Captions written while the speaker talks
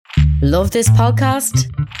Love this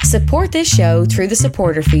podcast? Support this show through the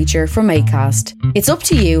supporter feature from Acast. It's up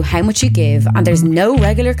to you how much you give, and there's no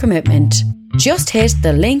regular commitment. Just hit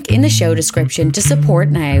the link in the show description to support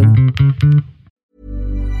now.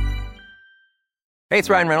 Hey, it's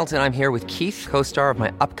Ryan Reynolds, and I'm here with Keith, co-star of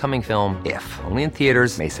my upcoming film, If, only in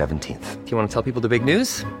theaters May 17th. Do you want to tell people the big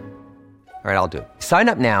news? All right, I'll do it. Sign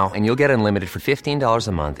up now and you'll get unlimited for $15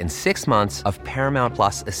 a month and 6 months of Paramount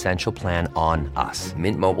Plus Essential Plan on us.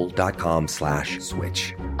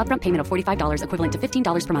 MintMobile.com/switch. Upfront payment of $45 equivalent to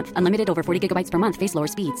 $15 per month. Unlimited over 40 gigabytes per month. Face lower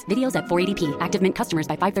speeds. Videos at 480p. Active Mint customers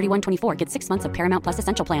by 531.24 get 6 months of Paramount Plus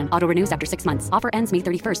Essential Plan. Auto renews after 6 months. Offer ends May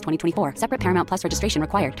 31st, 2024. Separate Paramount Plus registration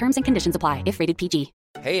required. Terms and conditions apply if rated PG.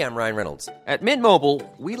 Hey, I'm Ryan Reynolds. At Mint Mobile,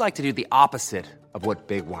 we like to do the opposite of what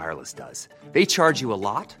Big Wireless does. They charge you a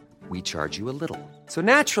lot. We charge you a little. So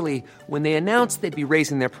naturally, when they announced they'd be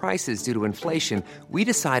raising their prices due to inflation, we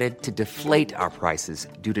decided to deflate our prices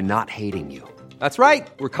due to not hating you. That's right.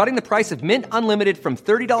 We're cutting the price of Mint Unlimited from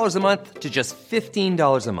 $30 a month to just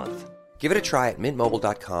 $15 a month. Give it a try at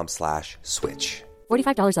mintmobile.com/switch.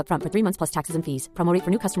 $45 upfront for 3 months plus taxes and fees. Promo rate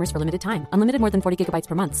for new customers for limited time. Unlimited more than 40 gigabytes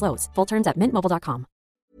per month. Slows full terms at mintmobile.com.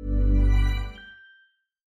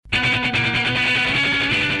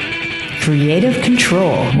 Creative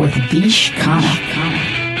Control with Vish Khanna.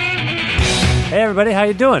 Hey everybody, how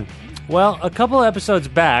you doing? Well, a couple episodes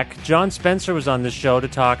back, John Spencer was on this show to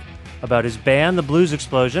talk about his band, The Blues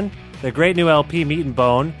Explosion, their great new LP, Meat and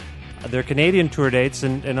Bone, their Canadian tour dates,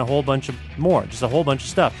 and a whole bunch of more, just a whole bunch of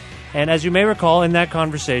stuff. And as you may recall, in that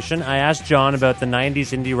conversation, I asked John about the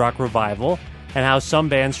 90s indie rock revival and how some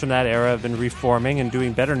bands from that era have been reforming and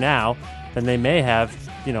doing better now than they may have,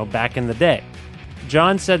 back in the day.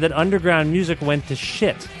 John said that underground music went to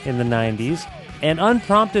shit in the 90s, and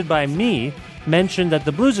unprompted by me, mentioned that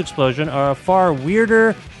the Blues Explosion are a far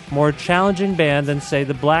weirder, more challenging band than, say,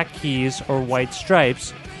 the Black Keys or White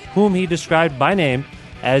Stripes, whom he described by name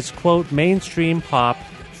as, quote, mainstream pop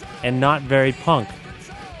and not very punk.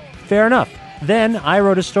 Fair enough. Then I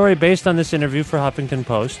wrote a story based on this interview for Huffington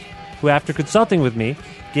Post, who, after consulting with me,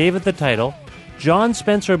 gave it the title, John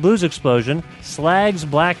Spencer Blues Explosion slags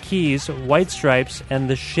Black Keys, White Stripes, and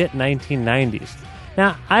the shit 1990s.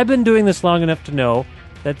 Now, I've been doing this long enough to know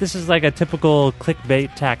that this is like a typical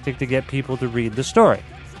clickbait tactic to get people to read the story.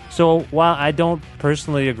 So while I don't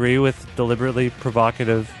personally agree with deliberately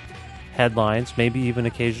provocative headlines, maybe even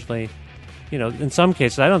occasionally, in some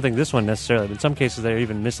cases, I don't think this one necessarily, but in some cases they're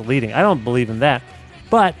even misleading. I don't believe in that.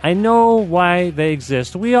 But I know why they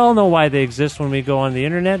exist. We all know why they exist when we go on the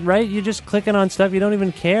internet, right? You're just clicking on stuff you don't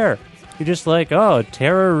even care. You're just like, oh,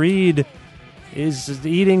 Tara Reid is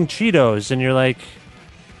eating Cheetos. And you're like,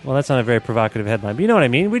 well, that's not a very provocative headline. But you know what I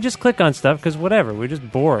mean? We just click on stuff because whatever. We're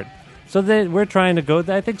just bored. So we're trying to go.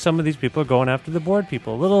 I think some of these people are going after the bored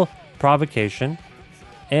people. A little provocation.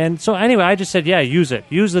 And so anyway, I just said, yeah, use it.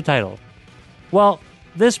 Use the title. Well,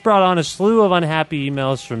 this brought on a slew of unhappy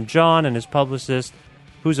emails from John and his publicist,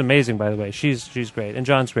 who's amazing, by the way. She's great, and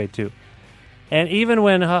John's great, too. And even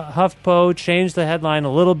when HuffPo changed the headline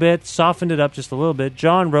a little bit, softened it up just a little bit,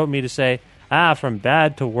 John wrote me to say, from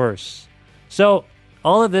bad to worse. So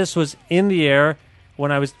all of this was in the air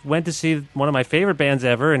when I went to see one of my favorite bands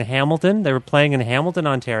ever in Hamilton. They were playing in Hamilton,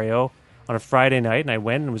 Ontario on a Friday night, and I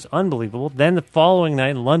went, and it was unbelievable. Then the following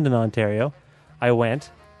night in London, Ontario, I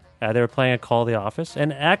went. They were playing at Call the Office.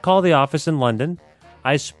 And at Call the Office in London,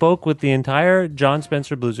 I spoke with the entire John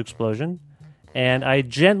Spencer Blues Explosion, and I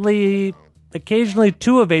gently, occasionally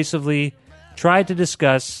too evasively, tried to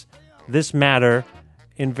discuss this matter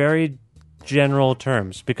in very general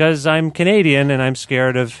terms, because I'm Canadian and I'm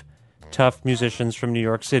scared of tough musicians from New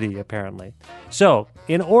York City, apparently. So,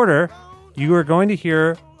 in order, you are going to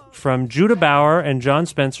hear from Judah Bauer and John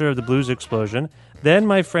Spencer of the Blues Explosion, then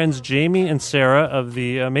my friends Jamie and Sarah of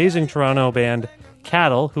the amazing Toronto band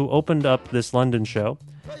Cattle, who opened up this London show.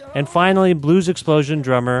 And finally, Blues Explosion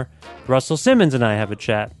drummer Russell Simmons and I have a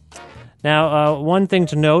chat. Now, one thing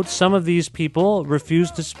to note, some of these people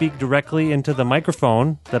refused to speak directly into the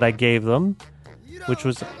microphone that I gave them, which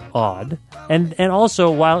was odd. And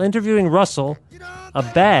also, while interviewing Russell, a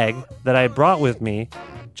bag that I brought with me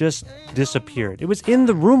just disappeared. It was in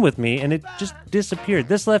the room with me, and it just disappeared.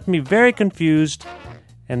 This left me very confused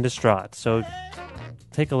and distraught. So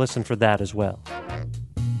take a listen for that as well.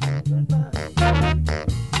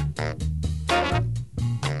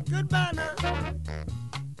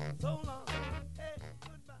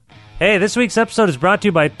 Hey, this week's episode is brought to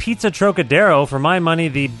you by Pizza Trocadero. For my money,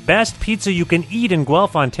 the best pizza you can eat in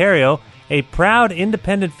Guelph, Ontario. A proud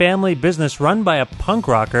independent family business run by a punk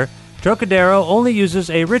rocker, Trocadero only uses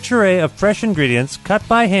a rich array of fresh ingredients cut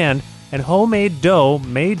by hand and homemade dough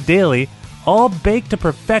made daily, all baked to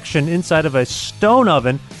perfection inside of a stone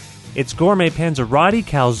oven. It's gourmet panzerotti,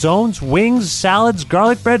 calzones, wings, salads,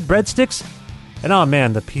 garlic bread, breadsticks, and oh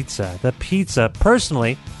man, the pizza. The pizza.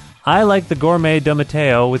 Personally, I like the gourmet Don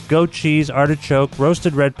Matteo with goat cheese, artichoke,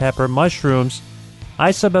 roasted red pepper, mushrooms.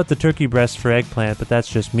 I sub out the turkey breast for eggplant, but that's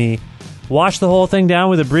just me. Wash the whole thing down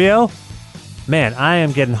with a brio. Man, I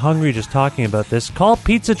am getting hungry just talking about this. Call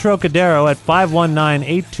Pizza Trocadero at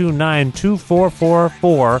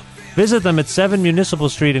 519-829-2444. Visit them at 7 Municipal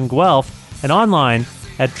Street in Guelph and online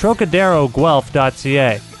at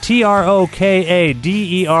trocaderoguelph.ca.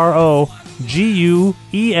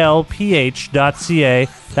 TROKADEROGUELPH.ca.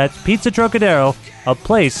 That's Pizza Trocadero, a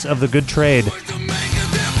place of the good trade.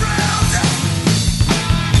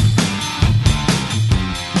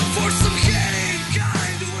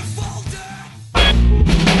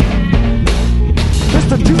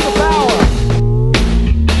 Mr. To the Power.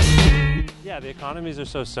 Yeah, the economies are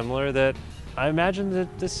so similar that I imagine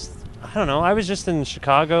that this... I don't know. I was just in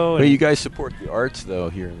Chicago. But you guys support the arts, though,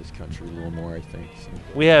 here in this country a little more, I think. So.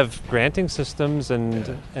 We have granting systems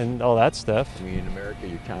and all that stuff. I mean, in America,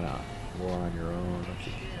 you're kind of more on your own.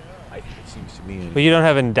 It seems to me. But you don't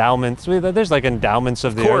have endowments. There's like endowments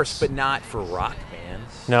of the arts. Of course, but not for rock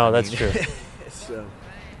bands. No, that's true. So.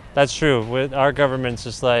 That's true. With our government's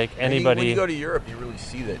just like anybody. When you go to Europe, you really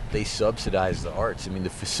see that they subsidize the arts. I mean, the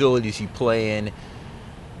facilities you play in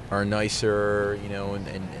are nicer, and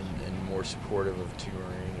more supportive of touring.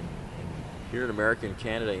 And here in America and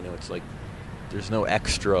Canada, it's like there's no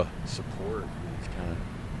extra support. It's kind of.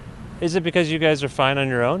 Is it because you guys are fine on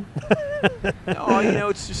your own? No,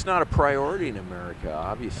 it's just not a priority in America.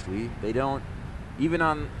 Obviously, they don't even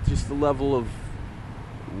on just the level of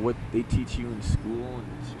what they teach you in school, and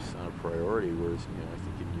it's just not a priority. Whereas, I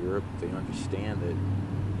think in Europe they understand that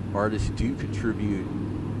artists do contribute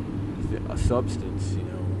a substance, to things.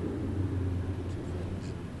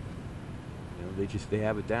 They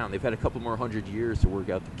have it down. They've had a couple more 100 years to work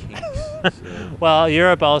out the kinks. So. Well,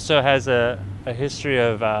 Europe also has a history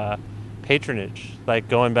of patronage, like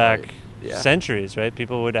going back centuries, right?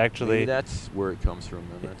 People would actually. Maybe that's where it comes from.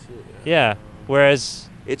 Then that's it. Yeah. Whereas.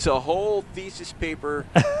 It's a whole thesis paper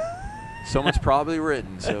someone's probably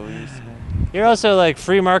written. So you're also like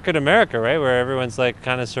free market America, right? Where everyone's like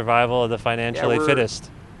kind of survival of the financially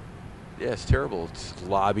fittest. Yeah, it's terrible. It's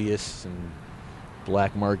lobbyists and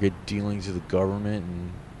black market dealings with the government,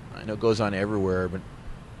 and I know it goes on everywhere, but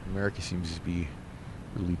America seems to be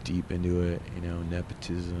really deep into it.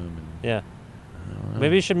 Nepotism and yeah.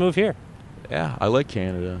 Maybe you should move here. Yeah, I like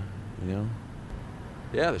Canada.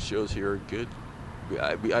 Yeah, the shows here are good.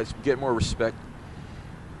 I get more respect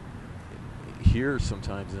here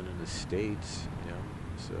sometimes than in the States,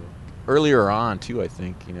 So earlier on too, I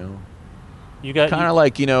think, You got kind of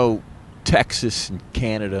like Texas and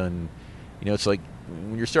Canada, and it's like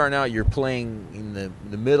when you're starting out, you're playing in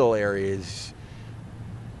the middle areas.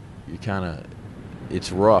 You kind of it's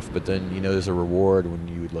rough, but then there's a reward when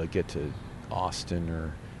you would like get to Austin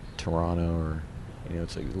or Toronto or.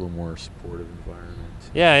 It's like a little more supportive environment.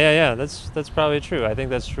 Yeah. That's probably true. I think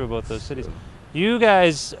that's true about those cities. You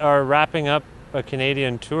guys are wrapping up a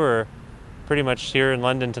Canadian tour pretty much here in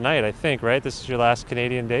London tonight, I think, right? This is your last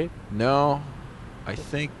Canadian date? No, I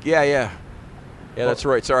think, yeah, that's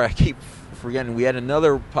right. Sorry, I keep forgetting. We had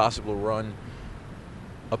another possible run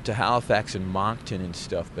up to Halifax and Moncton and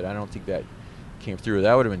stuff, but I don't think that came through.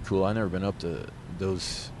 That would have been cool. I've never been up to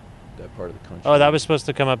that part of the country. Oh, that was supposed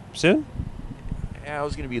to come up soon? Yeah, I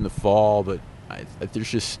was going to be in the fall, but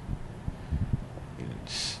there's just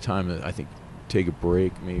it's time to, I think, take a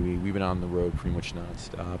break maybe. We've been on the road pretty much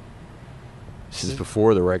nonstop since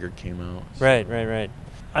before the record came out. So. Right.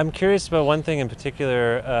 I'm curious about one thing in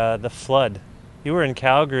particular, the flood. You were in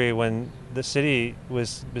Calgary when the city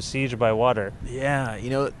was besieged by water. Yeah,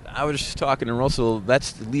 I was just talking to Russell.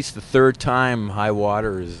 That's at least the third time high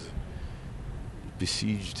water has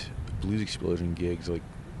besieged Blues Explosion gigs. Like,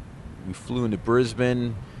 we flew into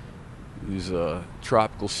Brisbane. It was a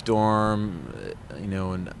tropical storm,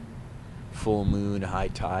 and full moon, high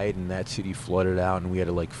tide, and that city flooded out, and we had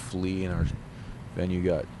to flee, and our venue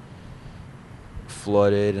got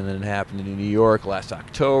flooded. And then it happened in New York last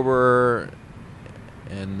October,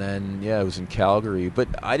 and then it was in Calgary. But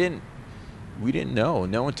we didn't know.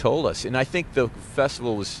 No one told us, and I think the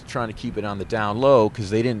festival was trying to keep it on the down low because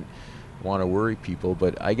they didn't want to worry people.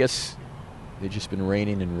 But I guess. They've just been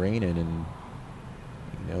raining, and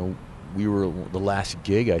we were the last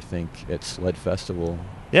gig, I think, at Sled Festival.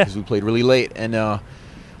 Yeah. Because we played really late, and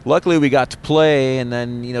luckily we got to play, and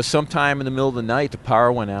then, sometime in the middle of the night, the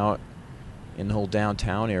power went out in the whole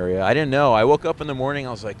downtown area. I didn't know. I woke up in the morning,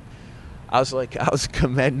 I was like, I was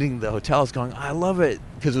commending the hotel. I was going, I love it,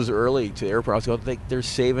 because it was early to the airport. I was going, they're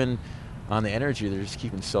saving on the energy. They're just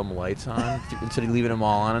keeping some lights on instead of leaving them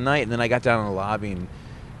all on at night. And then I got down in the lobby, and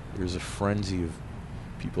there was a frenzy of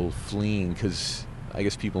people fleeing, because I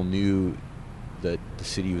guess people knew that the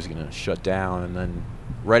city was going to shut down. And then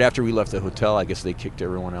right after we left the hotel, I guess they kicked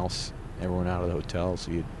everyone out of the hotel.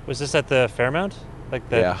 So Was this at the Fairmount? Like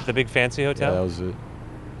the big fancy hotel? Yeah, that was it.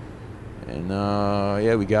 And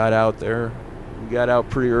we got out there. We got out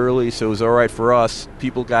pretty early, so it was all right for us.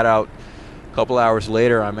 People got out a couple hours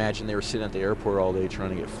later. I imagine they were sitting at the airport all day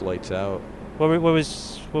trying to get flights out. What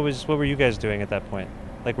were you guys doing at that point?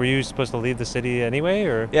 Like, were you supposed to leave the city anyway,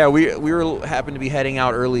 or? Yeah, we happened to be heading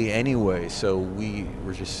out early anyway, so we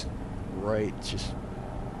were just right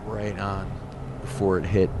on before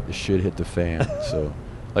the shit hit the fan. So,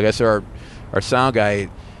 like I said, our sound guy,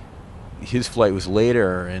 his flight was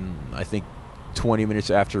later, and I think 20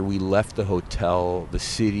 minutes after we left the hotel, the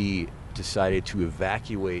city decided to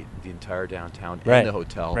evacuate the entire downtown and the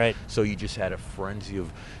hotel. Right. So you just had a frenzy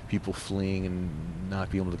of people fleeing and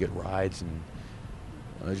not being able to get rides, and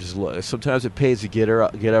sometimes it pays to get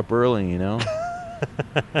up early, you know.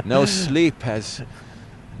 No sleep has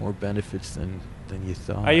more benefits than you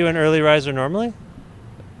thought. Are you an early riser normally?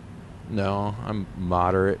 No, I'm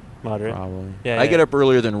moderate. Moderate? Probably. Yeah, I get up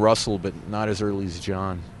earlier than Russell, but not as early as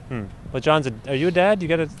John. Well, are you a dad? You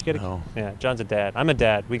gotta. No. Yeah, John's a dad. I'm a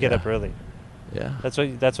dad. We get up early. Yeah. That's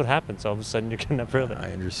what happens. All of a sudden, you're getting up early.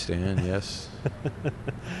 I understand. Yes.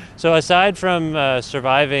 So aside from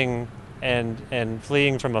surviving and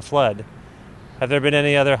fleeing from a flood, have there been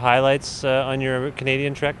any other highlights on your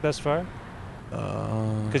Canadian trek thus far?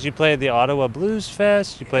 Because you played the Ottawa Blues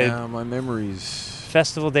Fest. You played. Yeah, my memories.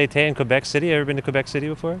 Festival d'été in Quebec City. Ever been to Quebec City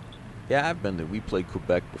before? Yeah, I've been there. We played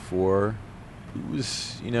Quebec before. It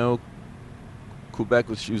was, Quebec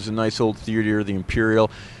was a nice old theater, the Imperial.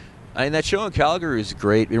 And that show in Calgary was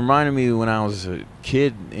great. It reminded me when I was a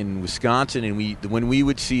kid in Wisconsin, and when we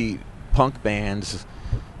would see punk bands,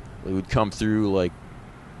 they would come through like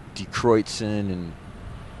Die Kreutzen and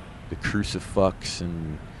the Crucifix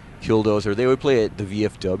and Killdozer. They would play at the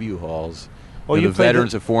VFW halls. Oh, you the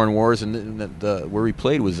Veterans of Foreign Wars, and the where we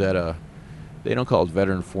played was at they don't call it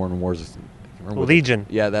Veteran Foreign Wars. Legion.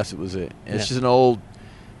 Yeah, that's what was it. And it's just an old,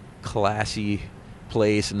 classy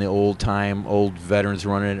place, and the old veterans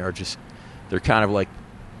running it they're kind of like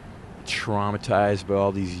traumatized by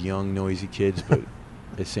all these young, noisy kids, but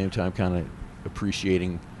at the same time kind of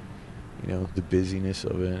appreciating, the busyness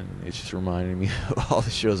of it. And it's just reminding me of all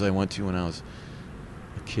the shows I went to when I was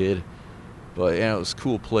a kid. But it was a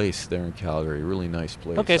cool place there in Calgary. Really nice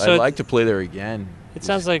place. Okay, so I'd like to play there again. It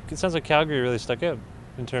sounds like Calgary really stuck out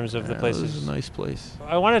in terms of the places. It was a nice place.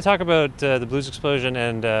 I want to talk about the Blues Explosion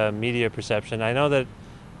and media perception. I know that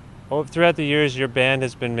throughout the years, your band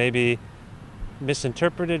has been maybe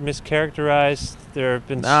misinterpreted, mischaracterized. There have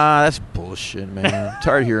been. Nah, that's bullshit, man. I'm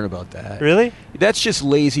tired of hearing about that. Really? That's just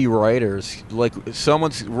lazy writers. Like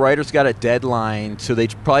writer's got a deadline, so they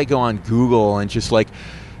probably go on Google and just like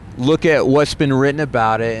look at what's been written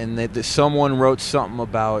about it, and that someone wrote something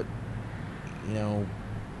about,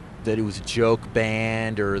 that it was a joke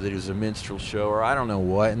band or that it was a minstrel show or I don't know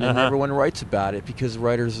what, and then everyone writes about it because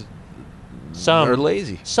writers are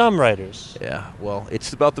lazy. Some writers. Yeah, well,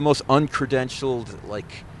 it's about the most uncredentialed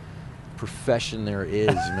profession there is,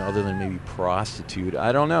 other than maybe prostitute.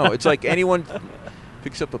 I don't know. It's like anyone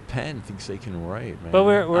picks up a pen thinks they can write, man. But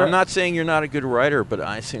I'm not saying you're not a good writer, but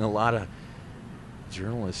I'm saying a lot of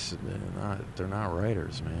journalists, they're not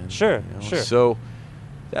writers, man. Sure. So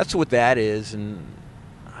that's what that is, and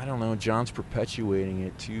I don't know, John's perpetuating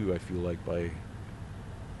it too, I feel like, by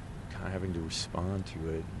kind of having to respond to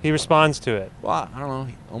it. He responds to it. Well, I don't know,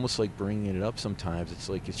 almost like bringing it up sometimes. It's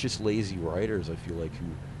like, it's just lazy writers, I feel like, who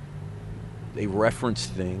they reference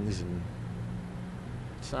things, and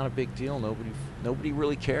it's not a big deal. Nobody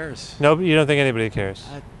really cares. No, you don't think anybody cares?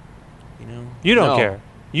 You don't care.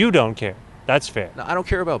 You don't care. That's fair. No, I don't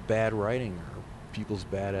care about bad writing or people's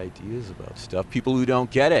bad ideas about stuff. People who don't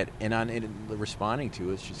get it and responding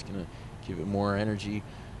to it's just going to give it more energy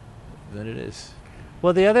than it is.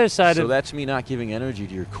 Well, the other side So that's me not giving energy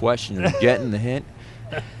to your question. You're getting the hint.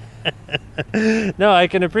 No, I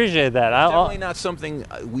can appreciate that. It's definitely not something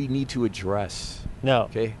we need to address. No.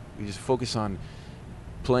 Okay? We just focus on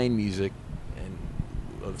playing music and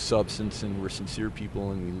of substance, and we're sincere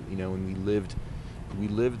people, and we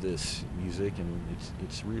lived this music, and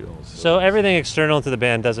it's real. So everything external to the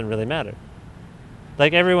band doesn't really matter.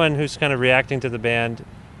 Like everyone who's kind of reacting to the band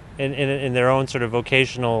in their own sort of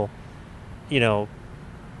vocational,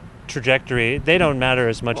 trajectory, they don't matter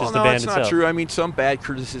as much as the no, band that's itself. not true. I mean, some bad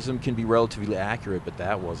criticism can be relatively accurate, but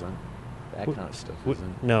that wasn't. That kind of stuff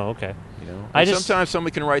isn't. No, okay. You know, I And just- sometimes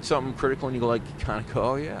somebody can write something critical, and you go kind of go,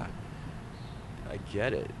 oh yeah, I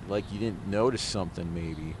get it. Like you didn't notice something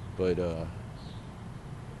maybe, but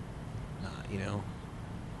you know,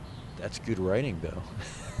 that's good writing though.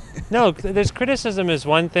 No, there's criticism is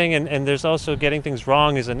one thing, and there's also getting things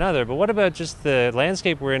wrong is another. But what about just the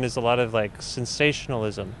landscape we're in is a lot of like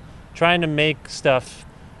sensationalism, trying to make stuff.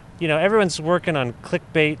 You know, everyone's working on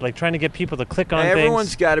clickbait, like trying to get people to click on Everyone's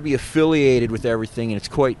things. got to be affiliated with everything, and it's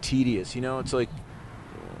quite tedious. You know, it's like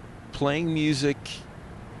playing music,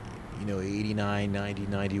 you know, 89, 90,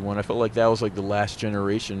 91. I felt like that was like the last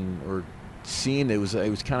generation or scene. It was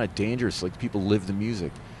kind of dangerous. Like people lived the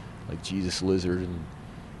music, like Jesus Lizard, and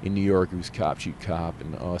in New York it was Cop Shoot Cop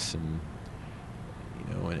and us, and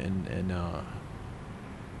you know, and now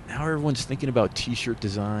everyone's thinking about T-shirt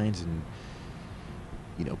designs and,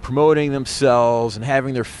 you know, promoting themselves and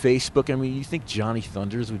having their Facebook. I mean, you think Johnny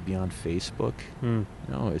Thunders would be on Facebook?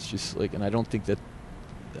 No, it's just like, and I don't think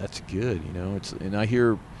that's good. You know, and I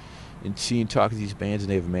hear and see and talk to these bands, and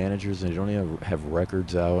they have managers, and they don't even have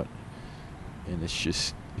records out, and it's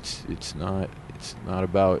just it's not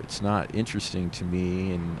interesting to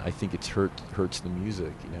me, and I think it's hurts the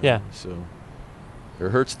music. You know? Yeah. So it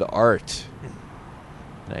hurts the art.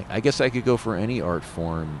 And I guess I could go for any art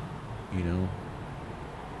form, you know.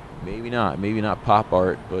 Maybe not pop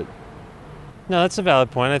art, but No, that's a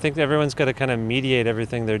valid point. I think everyone's got to kind of mediate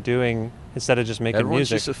everything they're doing instead of just making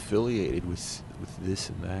everyone's music. just affiliated with this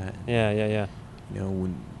and that. Yeah. You know,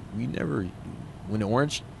 when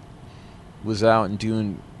Orange was out and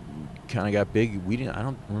doing, kind of got big, I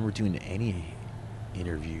don't remember doing any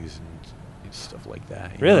interviews and stuff like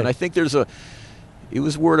that. Really? And I think it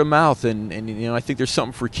was word of mouth, and you know, I think there's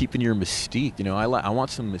something for keeping your mystique. You know, I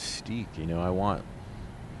want some mystique. You know,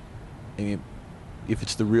 I mean, if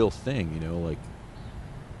it's the real thing, you know, like,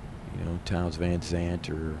 you know, Townes Van Zandt,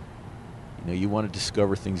 or, you know, you want to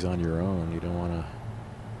discover things on your own. You don't want to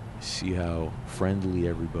see how friendly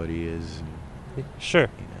everybody is. And, Sure.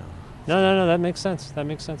 you know. No, that makes sense.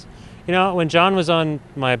 You know, when John was on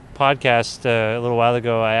my podcast a little while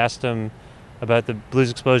ago, I asked him about the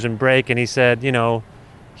Blues Explosion break, and he said, you know,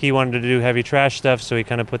 he wanted to do heavy trash stuff, so he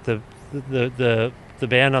kind of put the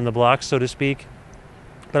band on the block, so to speak.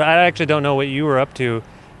 But I actually don't know what you were up to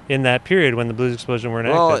in that period when the Blues Explosion weren't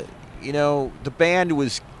Well, active. you know, the band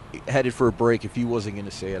was headed for a break. If he wasn't going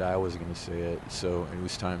to say it, I wasn't going to say it. So it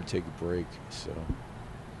was time to take a break. So,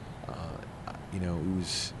 you know, it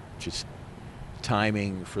was just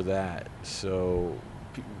timing for that. So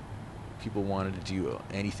people wanted to do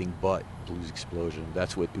anything but Blues Explosion.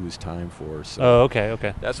 That's what it was time for. So Oh,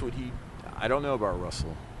 okay. that's what I don't know about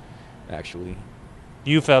Russell, actually.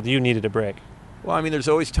 You felt you needed a break. Well, I mean, there's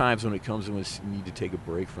always times when it comes when you need to take a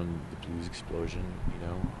break from the Blues Explosion, you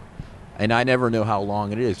know. And I never know how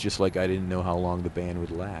long it is, just like I didn't know how long the band would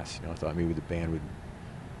last. You know, I thought maybe the band would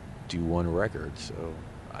do one record. So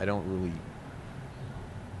I don't really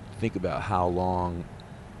think about how long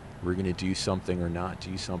we're going to do something or not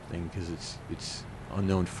do something, because it's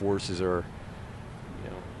unknown forces are, you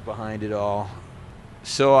know, behind it all.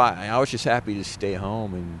 So I was just happy to stay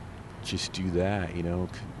home and just do that, you know,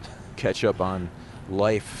 catch up on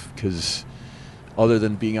life, because other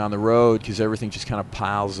than being on the road, because everything just kind of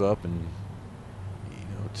piles up, and you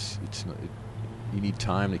know, you need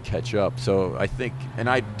time to catch up. So I think, and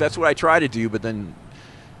that's what I try to do, but then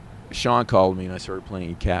Sean called me and I started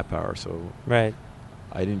playing Cat Power, so Right.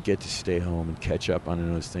 I didn't get to stay home and catch up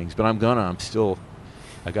on those things. But I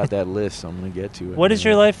got that list, so I'm gonna get to it. What is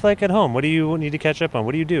your life like at home? What do you need to catch up on?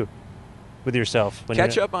 What do you do with yourself? When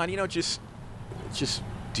Catch you're up on, you know, just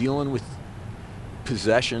dealing with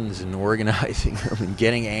possessions and organizing them and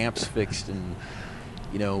getting amps fixed, and,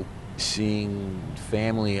 you know, seeing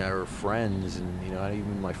family or friends. And, you know,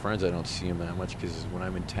 even my friends, I don't see them that much, because when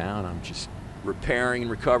I'm in town, I'm just repairing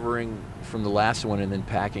and recovering from the last one and then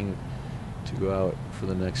packing to go out for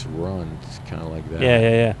the next run. It's kind of like that.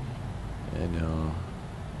 Yeah. And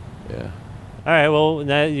yeah. All right. Well,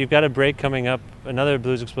 now you've got a break coming up, another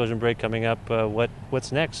Blues Explosion break coming up.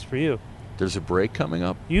 What's next for you? There's a break coming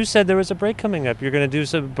up. You said there was a break coming up. You're going to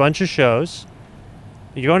do a bunch of shows.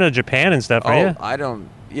 You're going to Japan and stuff, are you?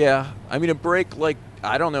 Yeah. I mean, a break, like,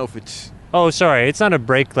 I don't know if it's. Oh, sorry. It's not a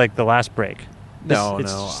break like the last break. No,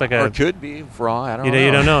 it's no. just like or it could be, for all I don't know.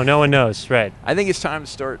 You don't know. No one knows. Right. I think it's time to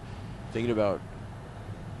start thinking about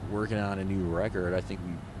working on a new record. I think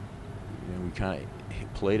we kind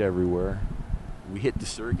of played everywhere. We hit the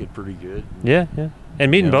circuit pretty good. Yeah. And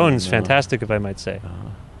Meat and Yeah, Bone's no. fantastic, if I might say.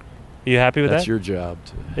 Are you happy with That's that? your job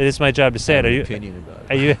to It is my job to say have it. Are an you? opinion about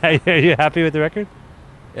Are it. you happy with the record?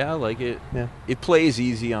 Yeah, I like it. Yeah. It plays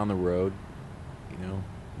easy on the road,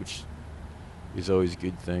 which is always a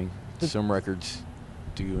good thing. Some records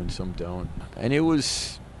do and some don't. And it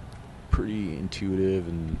was pretty intuitive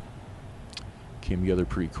and came together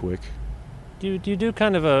pretty quick. Do you do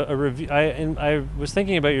kind of a review? I was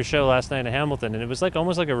thinking about your show last night in Hamilton, and it was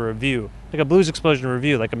almost like a review, like a Blues Explosion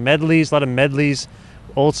review, like a lot of medleys,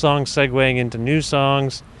 old songs segueing into new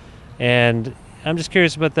songs, and I'm just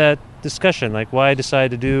curious about that discussion. Like, why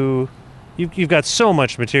decide to do? You've got so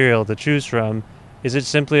much material to choose from. Is it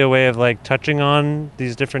simply a way of like touching on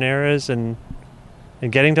these different eras and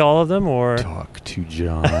getting to all of them, or Talk to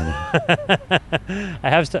John. I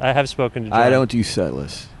have spoken to John. I don't do set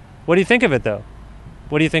lists. What do you think of it, though?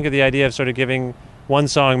 What do you think of the idea of sort of giving one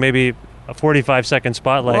song maybe a 45-second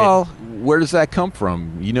spotlight? Well, where does that come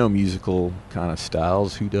from? Musical kind of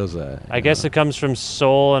styles. Who does that? I guess it comes from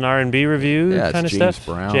soul and R&B review Yeah, it's kind of James stuff.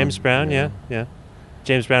 Brown. James Brown, Yeah. yeah.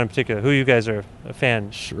 James Brown in particular, who you guys are a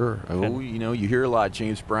fan. Sure. Oh, you hear a lot of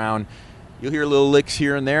James Brown. You'll hear little licks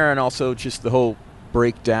here and there, and also just the whole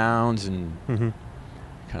breakdowns and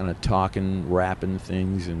kind of talking, rapping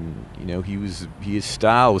things, and his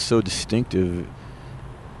style was so distinctive.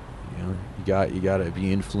 You got to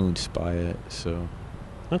be influenced by it. So.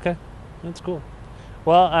 Okay, that's cool.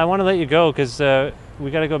 Well, I want to let you go because we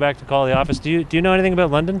got to go back to Call the Office. Do you know anything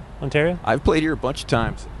about London, Ontario? I've played here a bunch of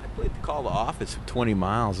times. I played the Call the Office 20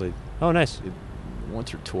 miles. Oh, nice.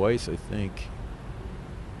 Once or twice, I think.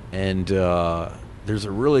 And there's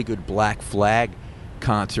a really good Black Flag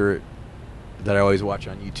concert that I always watch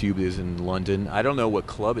on YouTube. Is in London. I don't know what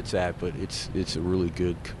club it's at, but it's a really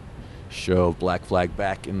good show. Black Flag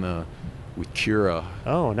back with Cura.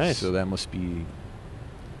 Oh, nice. So that must be,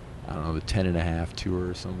 I don't know, the 10.5 tour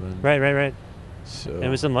or something. Right. So It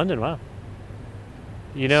was in London. Wow.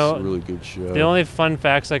 it's a really good show. The only fun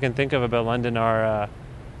facts I can think of about London are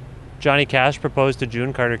Johnny Cash proposed to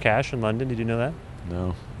June Carter Cash in London. Did you know that?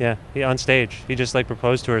 No. Yeah, on stage. He just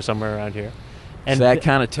proposed to her somewhere around here. It's that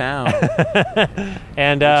kind of town.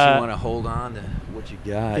 And you want to hold on to what you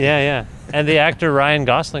got. Yeah. And the actor Ryan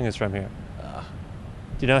Gosling is from here.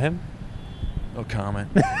 Do you know him? No comment.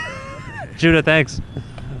 Judah, thanks. The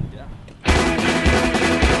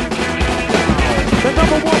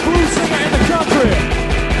 #1 blues singer in the country.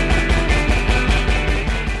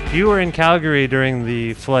 You were in Calgary during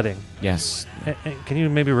the flooding. Yes. Can you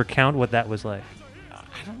maybe recount what that was like?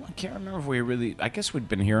 I can't remember if we really... I guess we'd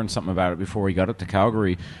been hearing something about it before we got up to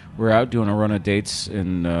Calgary. We were out doing a run of dates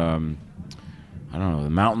in, the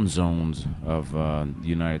mountain zones of the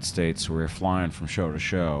United States. We were flying from show to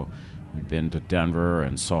show. We'd been to Denver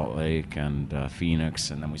and Salt Lake and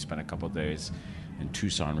Phoenix, and then we spent a couple of days in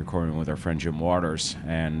Tucson recording with our friend Jim Waters.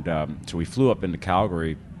 And so we flew up into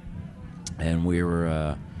Calgary, and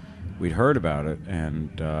we'd heard about it,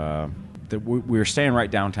 and... we were staying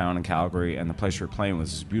right downtown in Calgary, and the place we were playing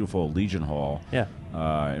was this beautiful Legion Hall. Yeah.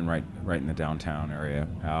 And right in the downtown area.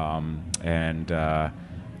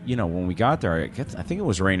 When we got there, I think it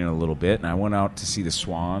was raining a little bit, and I went out to see the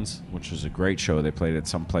Swans, which was a great show. They played at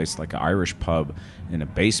some place like an Irish pub in a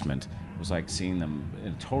basement. It was like seeing them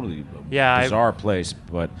in a totally bizarre place.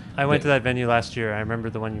 But I went to that venue last year. I remember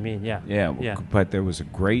the one you mean. Yeah. Yeah. But there was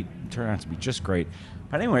turned out to be just great.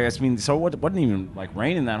 But anyway, so it wasn't even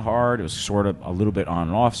raining that hard. It was sort of a little bit on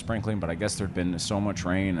and off sprinkling, but I guess there'd been so much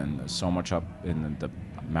rain and so much up in the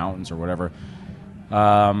mountains or whatever.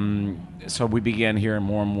 So we began hearing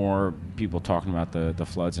more and more people talking about the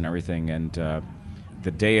floods and everything. And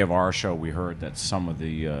the day of our show, we heard that some of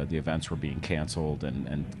the events were being canceled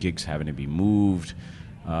and gigs having to be moved.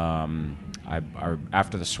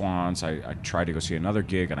 After the Swans, I tried to go see another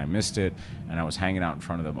gig, and I missed it. And I was hanging out in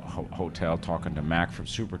front of the hotel talking to Mac from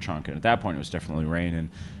Superchunk, and at that point it was definitely raining.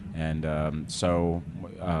 And so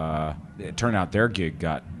it turned out their gig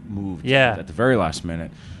got moved at the very last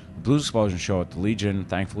minute. The Blues Explosion show at the Legion,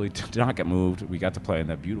 thankfully, did not get moved. We got to play in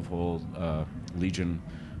that beautiful Legion.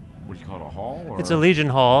 What do you call it, a hall? Or? It's a Legion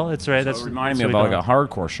Hall. It's right. So it reminded me of like a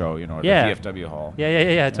hardcore show, the VFW hall.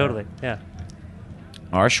 Yeah, totally. Yeah.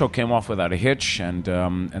 Our show came off without a hitch, and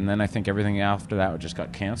then I think everything after that just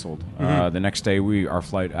got canceled. The next day, our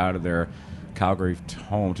flight out of there, Calgary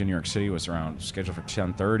home to New York City, was scheduled for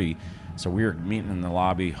 10:30. So we were meeting in the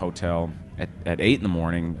lobby hotel at 8 in the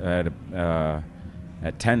morning.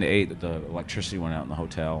 At 10 to 8, the electricity went out in the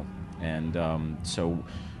hotel, and so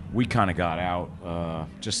we kind of got out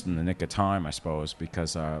just in the nick of time, I suppose,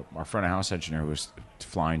 because our front of house engineer was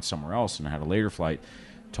flying somewhere else and had a later flight.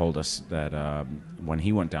 told us that when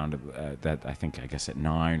he went down to that, I guess at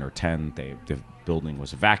 9 or 10, the building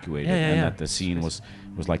was evacuated, that the scene was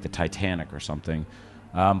like the Titanic or something.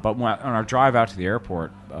 But on our drive out to the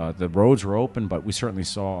airport, the roads were open, but we certainly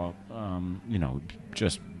saw,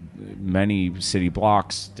 just many city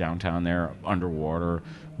blocks downtown there underwater.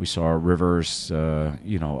 We saw rivers,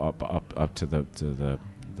 up to the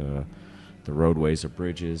roadways or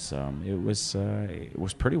bridges. It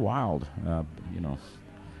was pretty wild,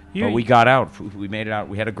 But we got out. We made it out.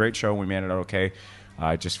 We had a great show. We made it out okay.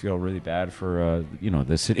 I just feel really bad for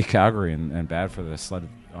the city of Calgary and bad for the Sled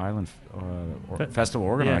Island festival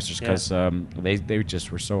organizers because they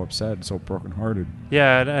just were so upset, so brokenhearted.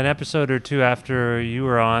 Yeah, an episode or two after you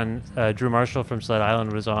were on, Drew Marshall from Sled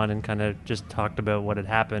Island was on and kind of just talked about what had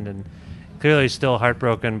happened, and clearly still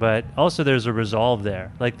heartbroken, but also there's a resolve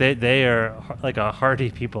there. Like they are like a hardy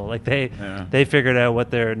people. Like they figured out what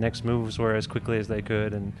their next moves were as quickly as they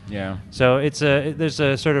could, and so there's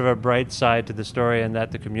a sort of a bright side to the story, and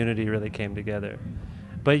that the community really came together.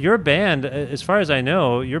 But your band, as far as I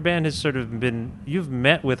know, your band has sort of you've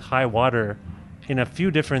met with High Water in a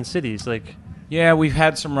few different cities. Yeah, we've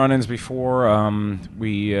had some run-ins before.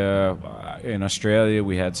 We in Australia,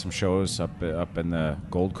 we had some shows up in the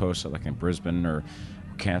Gold Coast, like in Brisbane, or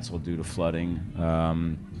canceled due to flooding.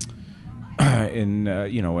 And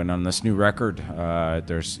on this new record,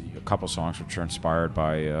 there's a couple songs which are inspired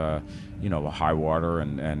by High Water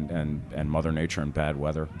and Mother Nature and Bad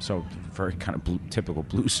Weather. So very kind of typical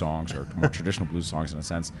blues songs, or more traditional blues songs in a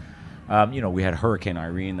sense. We had Hurricane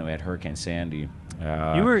Irene, then we had Hurricane Sandy.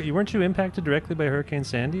 You weren't you impacted directly by Hurricane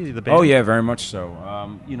Sandy, the band? Oh yeah, very much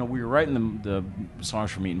so. We were writing the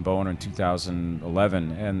songs for Meat and Bone in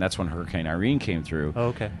 2011, and that's when Hurricane Irene came through. Oh,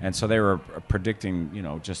 okay. And so they were predicting,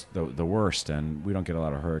 just the worst, and we don't get a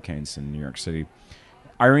lot of hurricanes in New York City.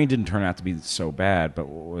 Irene didn't turn out to be so bad, but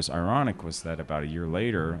what was ironic was that about a year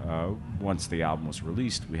later, once the album was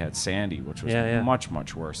released, we had Sandy, which was much,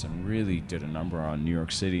 much worse and really did a number on New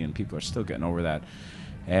York City, and people are still getting over that.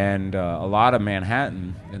 And a lot of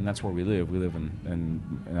Manhattan, and that's where we live. We live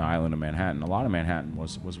in the island of Manhattan. A lot of Manhattan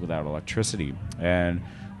was without electricity. And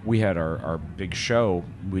we had our big show.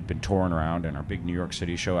 We'd been touring around, and our big New York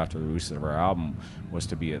City show after the release of our album was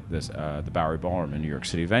to be at this the Bowery Ballroom in New York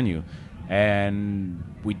City venue. And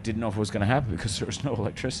we didn't know if it was going to happen because there was no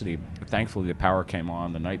electricity. But thankfully, the power came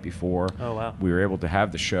on the night before. Oh, wow. We were able to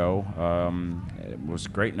have the show. It was a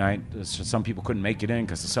great night. Some people couldn't make it in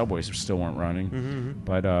because the subways still weren't running. Mm-hmm.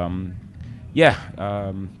 But,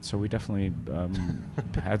 so we definitely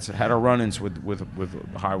had our run-ins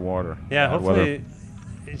with High Water. Yeah, hopefully.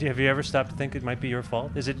 Have you ever stopped to think it might be your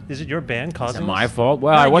fault? Is it your band causing? Is it my fault?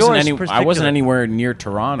 Well, I wasn't anywhere near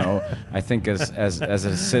Toronto. I think as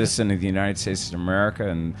a citizen of the United States of America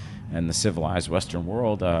and the civilized Western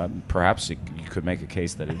world, perhaps you could make a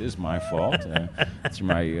case that it is my fault through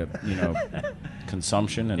my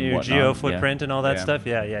consumption and your whatnot. Geo footprint and all that stuff.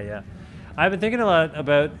 Yeah. I've been thinking a lot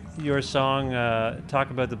about your song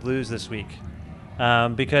 "Talk About the Blues" this week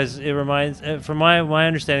because it reminds, from my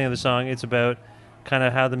understanding of the song, it's about kind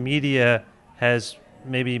of how the media has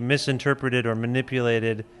maybe misinterpreted or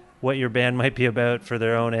manipulated what your band might be about for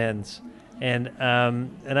their own ends, and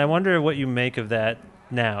I wonder what you make of that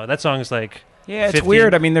now. That song is like it's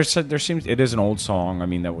weird. I mean, there seems it is an old song. I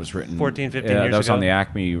mean, that was written 14, 15 years ago. That was on the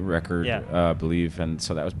Acme record, I believe, and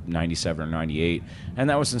so that was 97 or 98,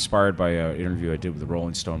 and that was inspired by an interview I did with the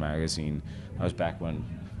Rolling Stone magazine. That was back when,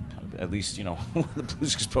 at least, the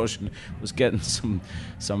Blues Explosion was getting some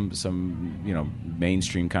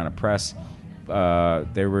mainstream kind of press.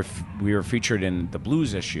 We were featured in the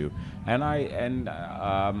Blues issue,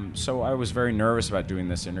 so I was very nervous about doing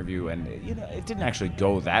this interview, and it didn't actually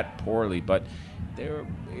go that poorly, but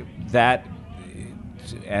that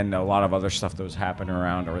and a lot of other stuff that was happening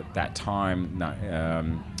around or at that time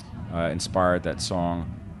inspired that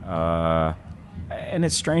song. And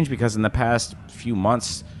it's strange because in the past few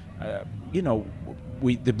months,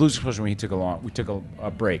 the Blues Explosion, we took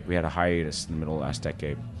a break. We had a hiatus in the middle of last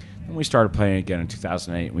decade. And we started playing again in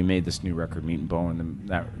 2008. We made this new record, Meat and Bone, and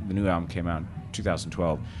the new album came out in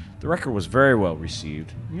 2012. The record was very well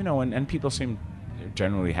received, and people seemed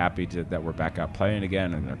generally happy that we're back out playing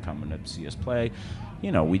again, and they're coming to see us play.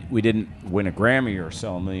 We didn't win a Grammy or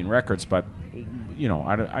sell 1 million records, but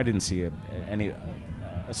I didn't see a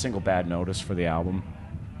single bad notice for the album.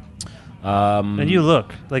 And you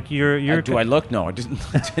look like you're. Do I look? No, I didn't.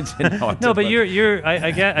 No, but you're.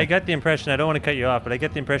 I got the impression. I don't want to cut you off, but I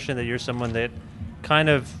get the impression that you're someone that kind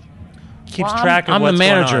of keeps track of what's going on. I'm the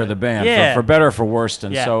manager of the band, for better or for worse,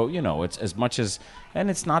 and so it's as much as And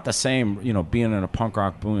it's not the same, being in a punk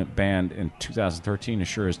rock band in 2013 is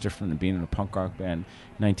sure is different than being in a punk rock band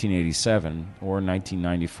in 1987 or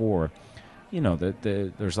 1994.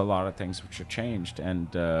 There's a lot of things which have changed,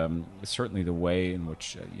 and certainly the way in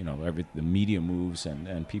which the media moves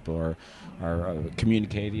and people are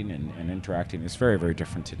communicating and interacting is very, very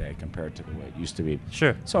different today compared to the way it used to be.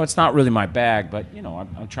 Sure. So it's not really my bag, but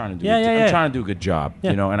I'm trying to do I'm trying to do a good job.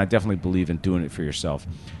 Yeah. And I definitely believe in doing it for yourself.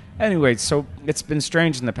 Anyway, so it's been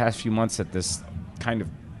strange in the past few months that this kind of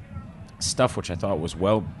stuff, which I thought was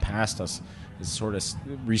well past us, is sort of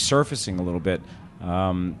resurfacing a little bit.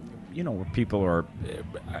 Where people are,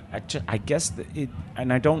 I guess,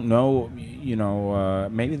 and I don't know,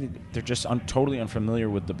 maybe they're just totally unfamiliar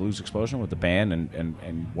with the Blues Explosion, with the band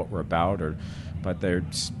and what we're about, but they're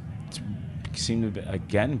seem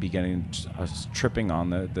to be getting tripping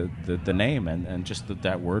on the name and just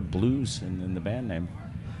that word blues in the band name.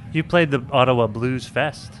 You played the Ottawa Blues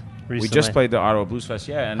Fest recently. We just played the Ottawa Blues Fest,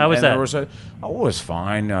 yeah. How was that? It was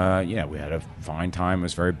fine. We had a fine time. It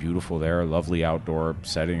was very beautiful there, a lovely outdoor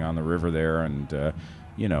setting on the river there. And, I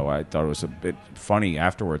thought it was a bit funny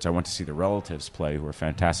afterwards. I went to see the Relatives play, who are a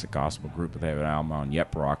fantastic gospel group. They have an album on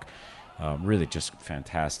Yep Rock. Really just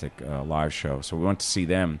fantastic live show. So we went to see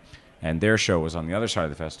them. And their show was on the other side of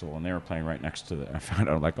the festival, and they were playing right next to I found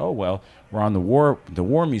out, like, oh, well, we're on the War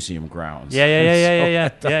Museum grounds. Yeah.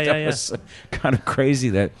 That was kind of crazy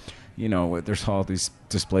that, there's all these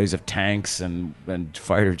displays of tanks and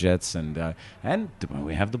fighter jets, and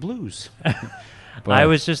we have the blues. But I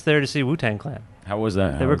was just there to see Wu-Tang Clan. How was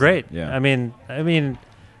that? They were great. Yeah. I mean,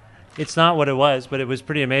 it's not what it was, but it was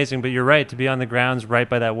pretty amazing. But you're right, to be on the grounds right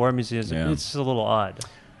by that War Museum, it's a little odd.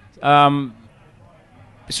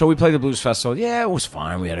 So we played the Blues Festival. Yeah, it was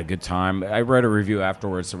fine. We had a good time. I read a review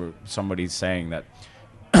afterwards of somebody saying that,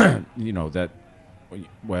 we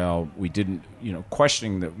didn't,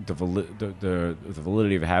 questioning the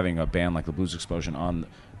validity of having a band like the Blues Explosion on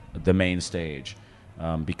the main stage,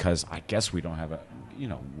 because I guess we don't have a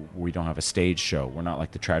stage show. We're not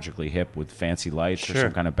like the Tragically Hip with fancy lights or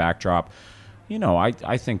some kind of backdrop.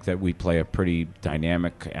 I think that we play a pretty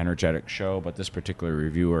dynamic, energetic show, but this particular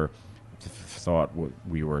reviewer thought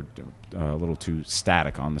we were a little too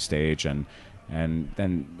static on the stage, and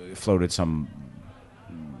then floated some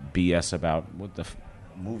BS about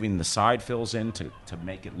moving the side fills in to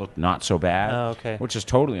make it look not so bad. Oh, okay. Which is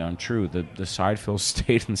totally untrue. The side fills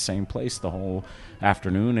stayed in the same place the whole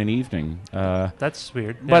afternoon and evening. That's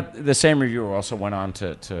weird. But the same reviewer also went on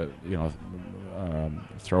to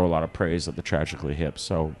throw a lot of praise at the Tragically Hip.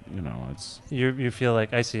 So it's you feel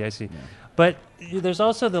like I see. Yeah. But there's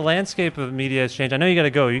also the landscape of media has changed. I know you got to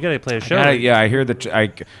go. You got to play a show. I hear that.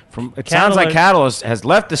 It sounds like Catalyst has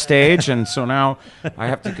left the stage, and so now I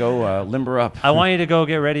have to go limber up. I want you to go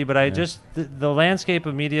get ready, but the landscape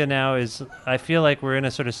of media now is. I feel like we're in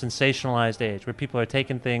a sort of sensationalized age where people are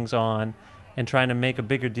taking things on and trying to make a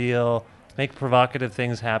bigger deal, make provocative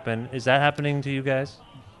things happen. Is that happening to you guys?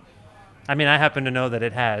 I mean, I happen to know that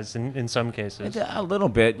it has in some cases. A little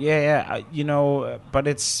bit, yeah. But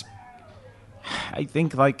it's. I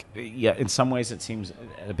think, in some ways it seems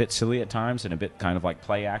a bit silly at times and a bit kind of like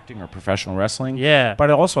play acting or professional wrestling. Yeah.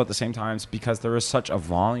 But also at the same time, because there is such a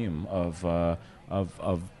volume of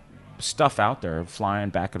stuff out there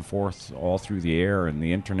flying back and forth all through the air and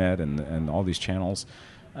the internet and all these channels,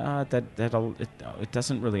 that it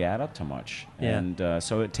doesn't really add up to much. Yeah. And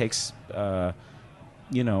so it takes... I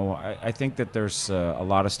think that there's a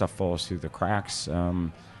lot of stuff falls through the cracks.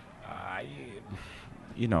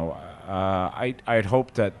 I'd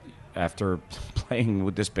hope that after playing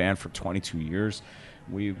with this band for 22 years,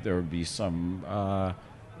 there would be some,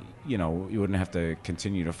 you wouldn't have to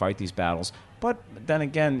continue to fight these battles. But then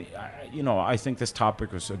again, I think this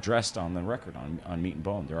topic was addressed on the record on Meat and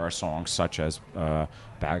Bone. There are songs such as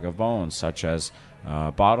Bag of Bones, such as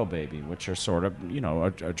Bottle Baby, which are sort of,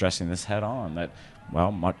 addressing this head on. That,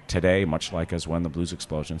 today, much like as when the Blues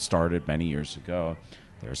Explosion started many years ago,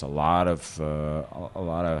 there's a lot of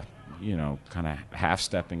kind of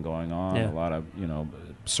half-stepping going on, a lot of,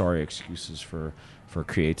 sorry excuses for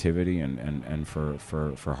creativity and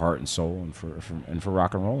for heart and soul and for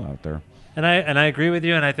rock and roll out there. And I agree with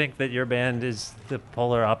you, and I think that your band is the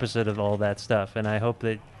polar opposite of all that stuff, and I hope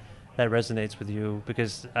that resonates with you,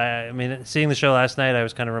 because, seeing the show last night, I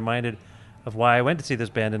was kind of reminded of why I went to see this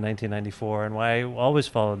band in 1994 and why I always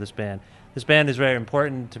followed this band. This band is very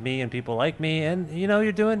important to me and people like me, and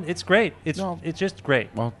it's great. It's just great.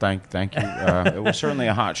 Well, thank you. It was certainly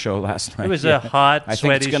a hot show last night. It was a hot, I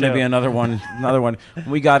sweaty think it's going to show. be another one. When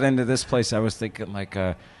we got into this place, I was thinking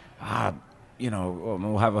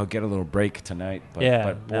we'll get a little break tonight.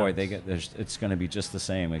 But boy, it's going to be just the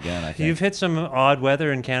same again. I think you've hit some odd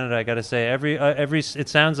weather in Canada. I got to say, every it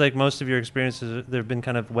sounds like most of your experiences there have been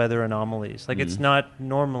kind of weather anomalies. Like it's not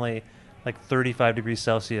normally like 35 degrees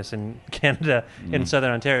Celsius in Canada, in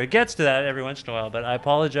Southern Ontario. It gets to that every once in a while, but I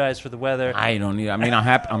apologize for the weather.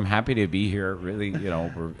 I'm happy to be here. Really,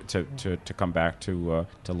 to come back to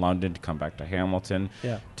London, to come back to Hamilton,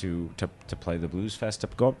 to play the Blues Fest, to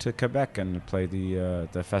go up to Quebec and play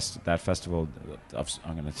that festival.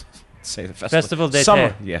 I'm going to say the Festival d'été.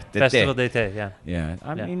 Summer. Festival d'été. Yeah.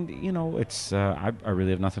 I mean, it's I really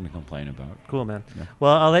have nothing to complain about. Cool, man. Yeah.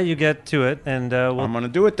 Well, I'll let you get to it, and I'm going to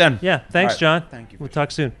do it then. Yeah. Thanks, right. John. Thank you. We'll talk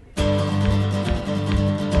soon.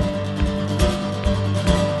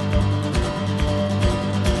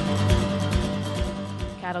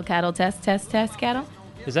 Cattle, test, cattle.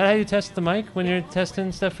 Is that how you test the mic when you're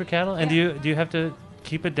testing stuff for cattle? And do you have to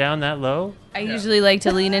keep it down that low? I usually like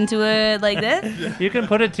to lean into it like this. You can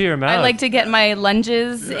put it to your mouth. I like to get my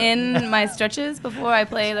lunges in, my stretches before I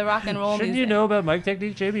play the rock and roll Shouldn't music. you know about mic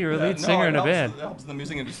technique, Jamie? You're a lead singer in a band. It helps the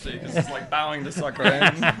music industry because it's like bowing to sucker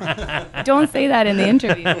in. Don't say that in the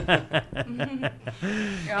interview.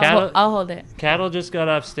 I'll hold it. Cattle just got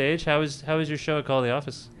off stage. How was your show at Call the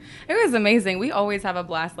Office? It was amazing. We always have a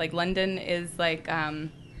blast. Like London is like...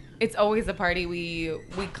 it's always a party. We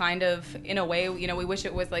kind of, in a way, we wish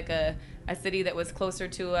it was like a city that was closer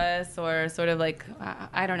to us, or sort of like,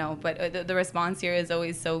 I don't know, but the response here is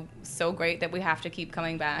always so great that we have to keep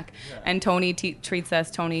coming back. Yeah. And Tony treats us,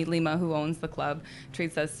 Tony Lima, who owns the club,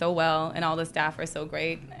 treats us so well, and all the staff are so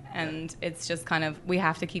great, and it's just kind of, we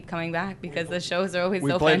have to keep coming back because the shows are always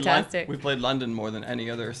so fantastic. We played London more than any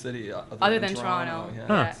other city other than Toronto. Yeah.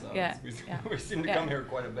 Huh. Yeah. We seem to come here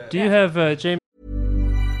quite a bit. Do you have, Jamie?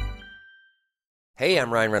 Hey,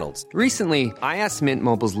 I'm Ryan Reynolds. Recently, I asked Mint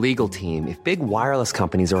Mobile's legal team if big wireless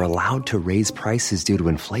companies are allowed to raise prices due to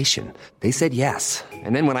inflation. They said yes.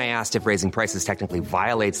 And then when I asked if raising prices technically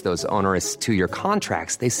violates those onerous 2-year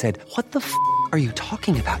contracts, they said, "What the f*** are you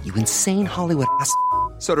talking about, you insane Hollywood ass?"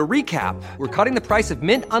 So to recap, we're cutting the price of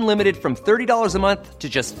Mint Unlimited from $30 a month to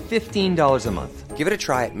just $15 a month. Give it a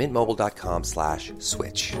try at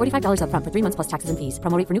mintmobile.com/switch. $45 up front for 3 months plus taxes and fees.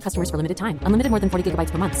 Promo rate for new customers for limited time. Unlimited more than 40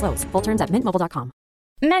 gigabytes per month. Slows full terms at mintmobile.com.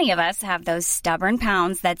 Many of us have those stubborn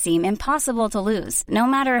pounds that seem impossible to lose, no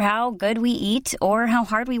matter how good we eat or how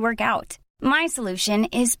hard we work out. My solution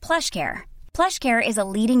is PlushCare. PlushCare is a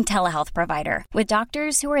leading telehealth provider with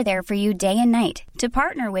doctors who are there for you day and night to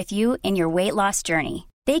partner with you in your weight loss journey.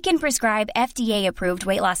 They can prescribe FDA-approved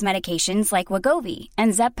weight loss medications like Wegovy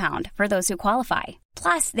and Zepbound for those who qualify.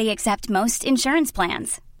 Plus, they accept most insurance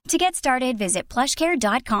plans. To get started, visit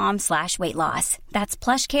plushcare.com/weightloss. That's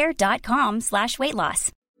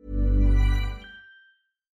plushcare.com/weightloss.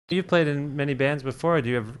 You've played in many bands before. Do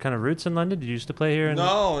you have kind of roots in London? Did you used to play here?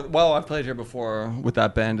 No, well, I've played here before with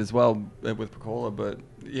that band as well, with Percola, but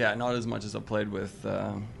yeah, not as much as I've played with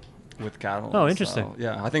Cattle. Oh, interesting. So,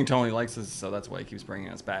 yeah, I think Tony likes us, so that's why he keeps bringing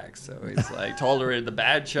us back. So he's like tolerated the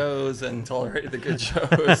bad shows and tolerated the good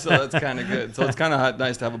shows, so that's kind of good. So it's kind of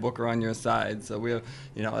nice to have a booker on your side. So we have,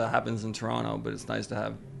 that happens in Toronto, but it's nice to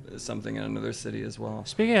have something in another city as well.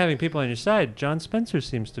 Speaking of having people on your side, John Spencer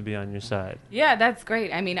seems to be on your side. Yeah, that's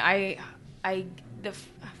great. I mean, the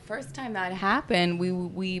first time that happened,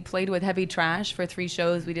 we played with Heavy Trash for 3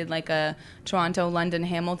 shows. We did like a Toronto, London,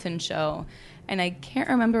 Hamilton show. And I can't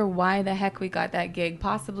remember why the heck we got that gig.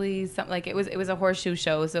 Possibly something like it was a horseshoe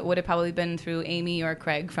show, so it would have probably been through Amy or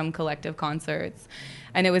Craig from Collective Concerts.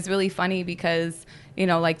 And it was really funny because,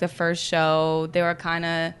 like the first show, they were kind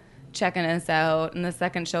of checking us out, and the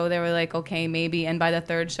second show they were like, okay, maybe, and by the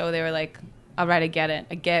third show they were like, all right, I get it,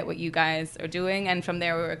 I get what you guys are doing. And from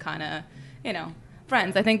there we were kind of,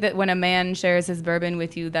 friends. I think that when a man shares his bourbon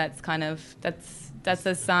with you, that's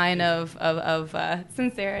a sign of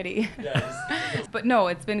sincerity. Yes. But no,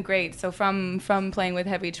 it's been great. So from playing with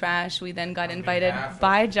Heavy Trash, we then got invited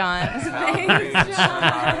by John. Thanks,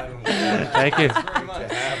 John. Thank you.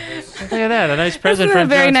 Look at that, a nice present this is from a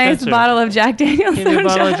very John nice Spencer. bottle of Jack Daniels. Give me a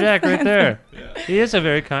bottle of Jack right there. Yeah. He is a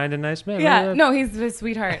very kind and nice man. Yeah, no, he's a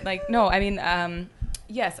sweetheart. Like, no, I mean,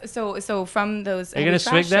 yes. So from those Are you gonna Heavy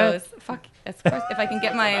Trash swig that? shows, fuck, of course, if I can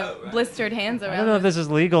get my blistered hands around. I don't know if this is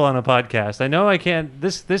legal on a podcast. I know I can't.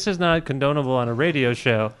 This is not condonable on a radio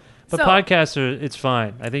show, but podcasts are. It's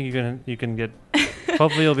fine. I think you can get.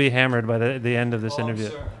 Hopefully, you'll be hammered by the end of this interview.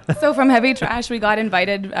 Sure. So from Heavy Trash, we got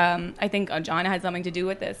invited. I think John had something to do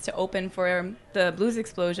with this, to open for the Blues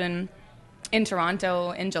Explosion in Toronto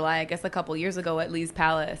in July. I guess a couple years ago at Lee's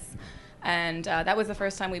Palace. And that was the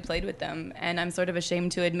first time we played with them. And I'm sort of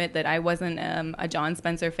ashamed to admit that I wasn't a John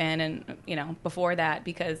Spencer fan, and before that,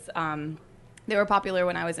 because they were popular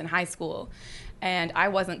when I was in high school, and I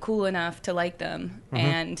wasn't cool enough to like them. Mhm.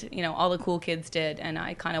 And all the cool kids did, and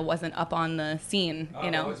I kind of wasn't up on the scene.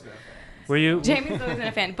 Were you? Jamie's always been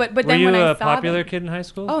a fan, but were then you when I a saw popular them, kid in high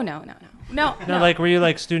school? Oh no. No, like were you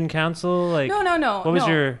like student council? Like No. What was no.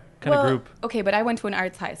 your kind of Well, group? Okay, but I went to an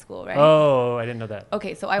arts high school, right? Oh, I didn't know that.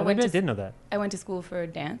 Okay, so I Oh, went. maybe to, I did know that. I went to school for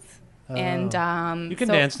dance, Oh. and You can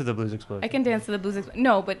so dance to the Blues Explosion. I can dance to the Blues Explosion.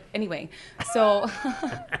 No, but anyway, so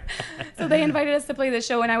so they invited us to play the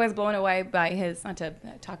show, and I was blown away by his. Not to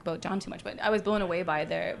talk about John too much, but I was blown away by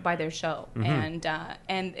their show, Mhm.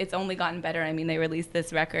 and it's only gotten better. I mean, they released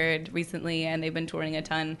this record recently, and they've been touring a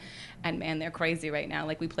ton, and man, they're crazy right now.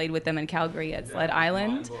 Like we played with them in Calgary at Sled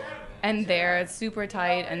Island. And they're super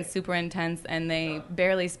tight and super intense, and they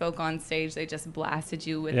barely spoke on stage. They just blasted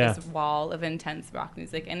you with Yeah. this wall of intense rock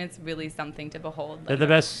music, and it's really something to behold. They're the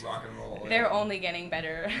best. They're only getting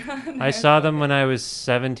better. I saw them when I was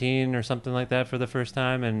 17 or something like that for the first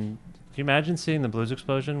time, and can you imagine seeing the Blues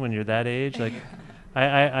Explosion when you're that age? Like,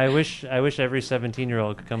 I wish every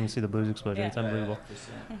 17-year-old could come and see the Blues Explosion. Yeah. It's unbelievable.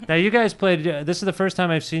 Now you guys played. This is the first time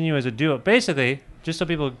I've seen you as a duo. Basically, just so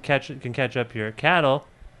people can catch up here, Cattle.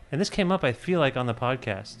 And this came up, I feel like, on the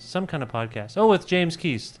podcast, some kind of podcast. Oh, with James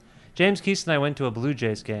Keast. James Keast and I went to a Blue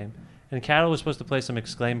Jays game, and Cattle was supposed to play some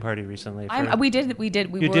Exclaim party recently. We did. We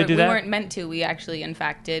do that? weren't meant to. We actually, in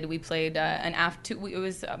fact, did. We played it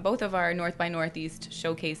was both of our North by Northeast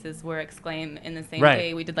showcases were Exclaim in the same Right.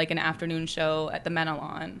 day. We did like an afternoon show at the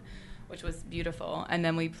Menelon, which was beautiful, and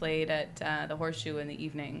then we played at the Horseshoe in the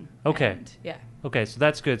evening. Okay. And, yeah. Okay, so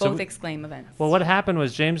that's good. Both so Exclaim events. Well, what happened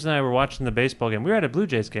was James and I were watching the baseball game. We were at a Blue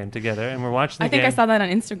Jays game together, and we're watching the game. I think I saw that on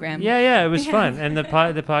Instagram. Yeah, it was fun, and the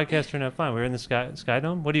podcast turned out fine. We were in the Sky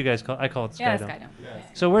Dome. What do you guys call? I call it Sky Yeah, Dome. Sky Dome.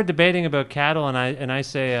 So we're debating about Cattle, and I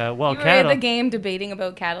say, well, You were Cattle. at the game debating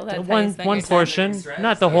about Cattle. That's how you spent one your time. portion,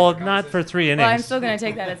 not the whole, not for 3 innings. Well, I'm still gonna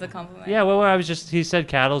take that as a compliment. Yeah, well, he said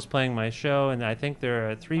Cattle's playing my show, and I think they're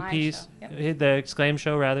a three-piece, show, yep. the Exclaim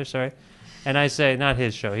show, rather, sorry. And I say, not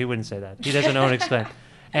his show, he wouldn't say that. He doesn't own Exclaim.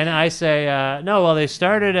 And I say, no, well, they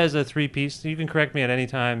started as a three-piece. You can correct me at any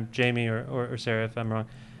time, Jamie or Sarah, if I'm wrong.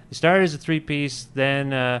 They started as a three-piece,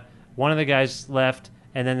 then one of the guys left,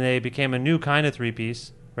 and then they became a new kind of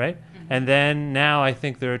three-piece, right? Mm-hmm. And then now I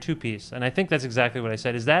think they're a two-piece. And I think that's exactly what I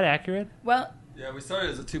said. Is that accurate? Well, yeah, we started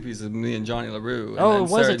as a two-piece with me and Johnny LaRue. And Oh, then it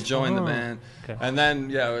was Sarah a- joined the oh, band. okay. And then,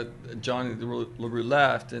 Johnny LaRue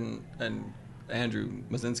left, and Andrew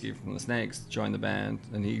Mazinski from the Snakes joined the band,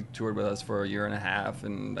 and he toured with us for a year and a half,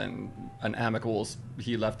 and then an amicals,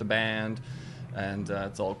 he left the band, and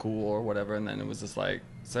it's all cool or whatever, and then it was just like,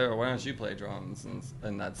 Sarah, why don't you play drums?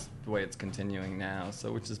 And that's the way it's continuing now,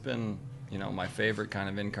 so which has been, my favorite kind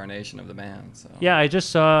of incarnation of the band. So. Yeah, I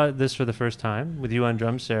just saw this for the first time with you on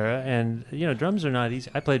drums, Sarah, and drums are not easy.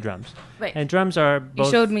 I play drums, Right. and drums are both.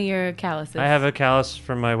 You showed me your calluses. I have a callus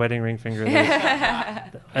from my wedding ring finger.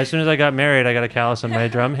 As soon as I got married, I got a callus on my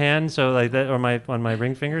drum hand, so like that, or on my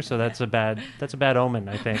ring finger. So that's a bad omen,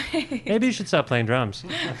 I think. Maybe you should stop playing drums.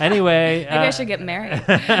 Anyway, Maybe I should get married.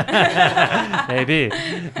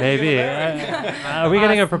 maybe. Are we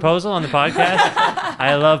getting a proposal on the podcast?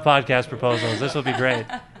 I love podcast proposals. This will be great.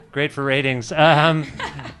 Great for ratings. How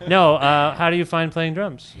do you find playing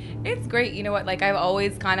drums? It's great. You know what? Like I've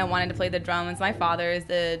always kind of wanted to play the drums. My father is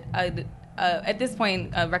at this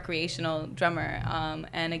point a recreational drummer.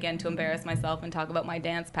 And again, to embarrass myself and talk about my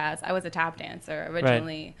dance past, I was a tap dancer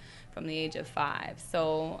originally from the age of 5.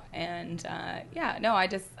 So, and I don't know.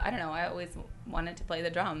 I always wanted to play the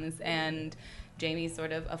drums, and Jamie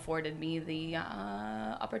sort of afforded me the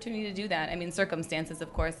opportunity to do that. I mean, circumstances,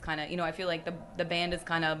 of course, kind of, I feel like the band has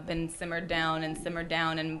kind of been simmered down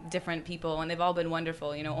and different people, and they've all been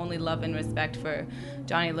wonderful, only love and respect for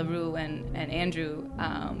Johnny LaRue and Andrew.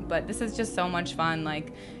 But this is just so much fun.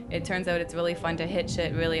 Like, it turns out it's really fun to hit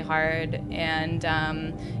shit really hard, and,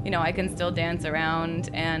 I can still dance around,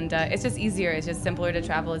 and it's just easier. It's just simpler to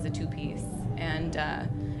travel as a two-piece. And,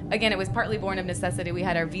 again, it was partly born of necessity. We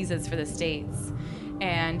had our visas for the States,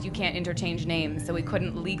 and you can't interchange names, so we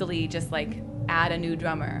couldn't legally just add a new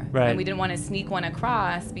drummer. Right. And we didn't want to sneak one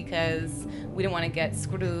across because we didn't want to get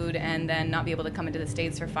screwed and then not be able to come into the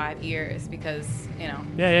States for 5 years because,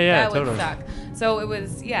 that would totally. suck. So it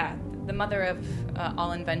was, the mother of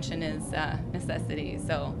all invention is necessity.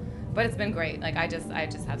 So, but it's been great. I just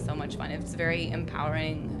have so much fun. It's very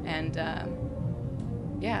empowering and,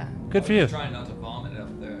 Good for you. Trying not to vomit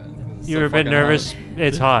up there. You were a bit nervous.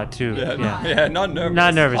 It's hot too. Yeah, not nervous.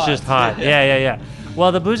 Not nervous, hot. just hot. Yeah.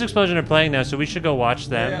 Well, the Blues Explosion are playing now, so we should go watch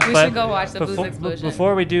them. We should go watch the Blues Explosion.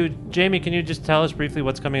 Before we do, Jamie, can you just tell us briefly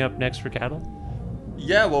what's coming up next for Cattle?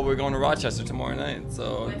 Yeah, well, we're going to Rochester tomorrow night,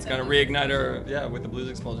 so it's going to reignite our, with the Blues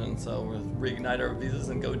Explosion. So we'll reignite our visas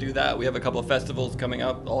and go do that. We have a couple of festivals coming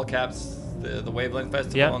up, all caps. The Wavelength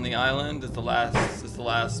Festival on the island is the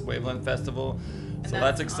last Wavelength Festival. So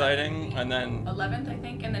that's exciting. And then 11th, I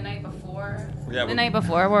think, and the night before. Yeah, the night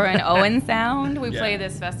before, we're in Owen Sound. We play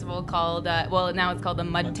this festival called, now it's called the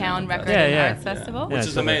Mudtown Record and Arts Festival. Which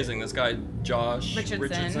is amazing. This guy, Josh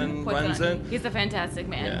Richardson runs it. He's a fantastic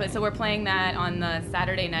man. Yeah. But so we're playing that on the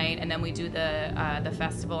Saturday night, and then we do the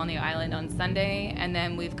festival on the island on Sunday. And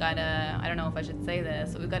then we've got I don't know if I should say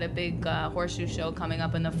this, but we've got a big horseshoe show coming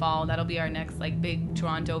up in the fall. That'll be our next big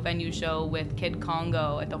Toronto venue show with Kid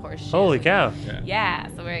Congo at the Horseshoe. Holy cow. Yeah,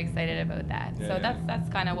 so we're excited about that. So that's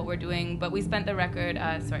kind of what we're doing. But we spent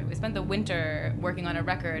the winter working on a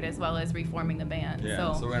record as well as reforming the band.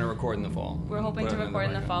 Yeah, so we're going to record in the fall. We're hoping to record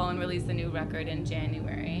in the fall and release the new record in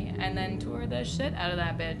January. And then tour the shit out of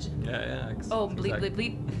that bitch. Yeah. Oh, bleep, bleep,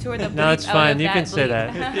 bleep. Tour the bleep No, it's fine. You can say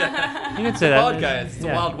bleep. that. You can say that. Podcast. It's the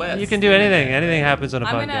Wild West. You can do anything. Anything happens on a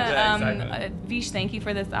podcast. I'm gonna, Vish, thank you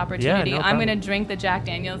for this opportunity. I'm gonna drink the Jack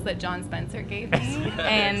Daniels that John Spencer gave me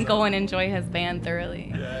and go and enjoy his band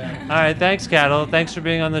thoroughly. All right, thanks, Cattle. Thanks for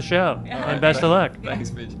being on the show, and best of luck. Thanks,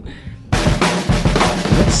 Vish.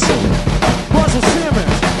 Russell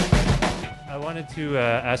Simmons. I wanted to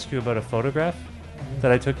ask you about a photograph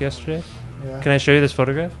that I took yesterday. Yeah. Can I show you this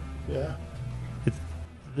photograph? Yeah.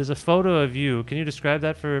 There's a photo of you. Can you describe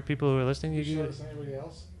that for people who are listening? You show this to anybody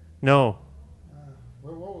else? No.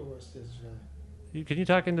 Where were we yesterday? Can you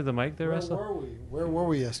talk into the mic there, Russell? Where were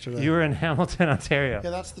we yesterday? You were in Hamilton, Ontario.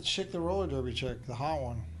 Yeah, that's the chick, the roller derby chick, the hot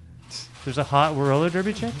one. There's a hot roller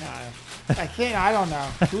derby chick? I don't know.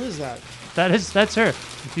 Who is that? That's her.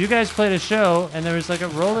 You guys played a show, and there was a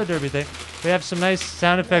roller derby thing. We have some nice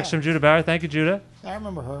sound effects from Judah Bauer. Thank you, Judah. I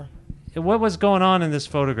remember her. What was going on in this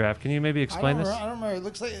photograph? Can you maybe explain this? I don't remember. It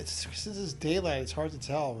looks like since it's daylight, it's hard to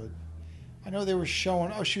tell. But I know they were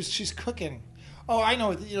showing. Oh, she's cooking. Oh, I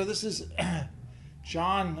know. This is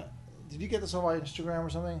John. Did you get this over on Instagram or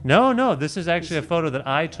something? No. This is actually a photo that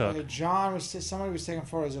I took. Somebody was taking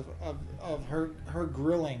photos of her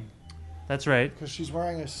grilling. That's right. Because she's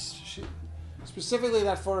wearing specifically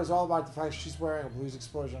that photo is all about the fact she's wearing a Blues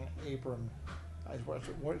Explosion apron,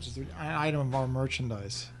 which is an item of our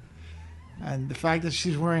merchandise. And the fact that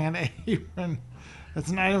she's wearing an apron, that's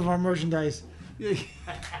an item of our merchandise. Get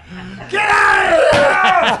out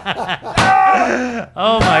of here!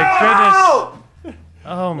 Oh my goodness!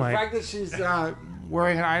 Oh my! The fact that she's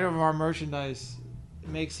wearing an item of our merchandise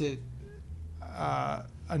makes it a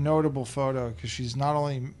notable photo because she's not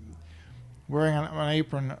only wearing an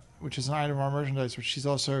apron, which is an item of our merchandise, but she's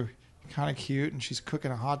also kind of cute and she's cooking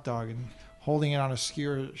a hot dog and holding it on a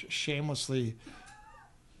skewer, shamelessly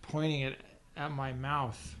pointing it at my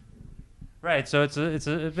mouth. Right, so it's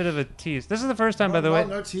a bit of a tease. This is the first time, by the way.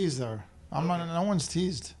 No tease there. No one's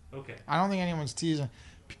teased. Okay. I don't think anyone's teasing.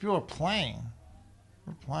 People are playing.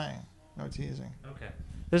 We're playing. No teasing. Okay.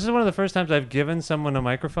 This is one of the first times I've given someone a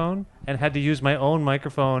microphone and had to use my own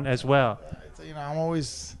microphone as well. I'm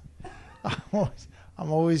always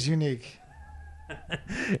unique.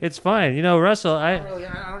 It's fine. Russell, I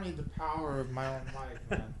don't need the power of my own mic,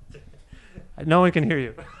 man. No one can hear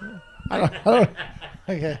you.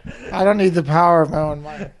 Okay. I don't need the power of my own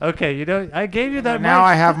mic. Okay, I gave you that mic. Now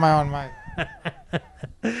I have my own mic.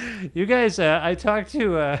 You guys, I talked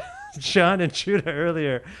to John and Judah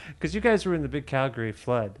earlier because you guys were in the big Calgary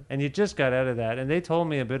flood and you just got out of that, and they told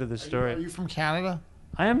me a bit of the story. Are you from Canada?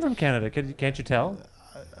 I am from Canada. Can't you tell?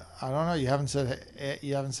 I don't know. You haven't said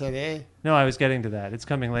A. No, I was getting to that. It's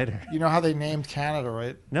coming later. You know how they named Canada,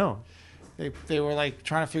 right? No. They were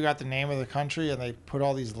trying to figure out the name of the country, and they put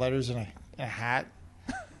all these letters in a hat,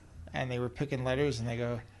 and they were picking letters, and they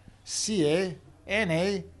go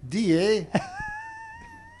CANADA.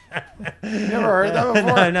 You never heard that before?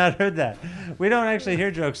 No, I've not heard that. We don't actually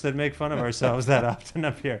hear jokes that make fun of ourselves that often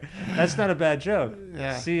up here. That's not a bad joke.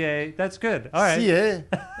 Yeah. CA. That's good. All right.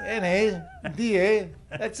 CANADA.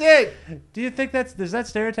 That's it. Do you think is that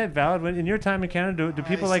stereotype valid? When in your time in Canada, do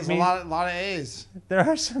people like me? A lot of A's. There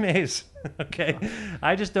are some A's. Okay.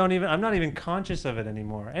 I just don't even. I'm not even conscious of it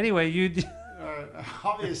anymore. Anyway, you.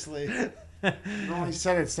 Obviously. You've only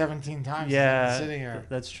said it 17 times. Yeah, sitting here.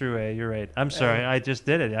 That's true, You're right. I'm sorry. I just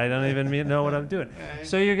did it. I don't even know what I'm doing.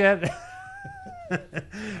 So you get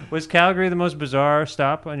Was Calgary the most bizarre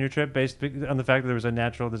stop on your trip based on the fact that there was a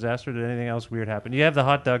natural disaster? Did anything else weird happen? You have the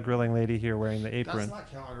hot dog grilling lady here wearing the apron. That's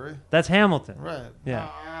not Calgary. That's Hamilton. Right.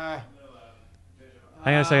 Yeah.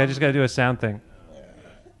 Hang on a second. I just got to do a sound thing.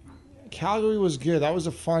 Calgary was good. That was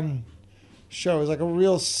a fun show. It was like a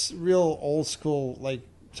real old school like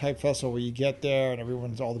type festival where you get there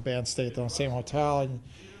and all the bands stay at the same hotel and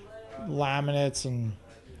laminates and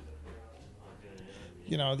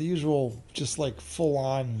the usual just like full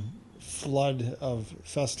on flood of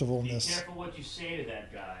festivalness. Be careful what you say to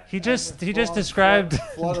that guy. He just described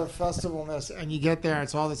flood of festivalness, and you get there,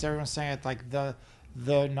 it's all this. Everyone's saying it's like the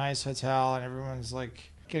nice hotel, and everyone's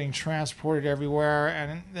like getting transported everywhere,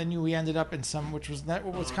 and then we ended up in some,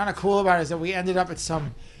 what's kind of cool about it is that we ended up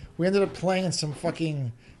playing in some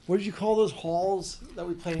fucking, what did you call those halls that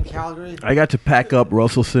we played in Calgary? I got to pack up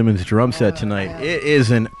Russell Simmons' drum set tonight. It is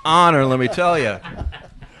an honor, let me tell you.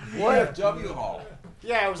 What? VFW Hall.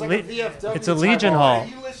 Yeah, it was like a VFW. It's a Legion Hall. Are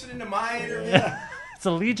you listening to my interview? It's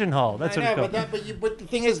a Legion Hall. That's what it's called. But the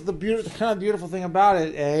thing is, the kind of beautiful thing about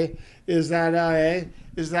it, is that I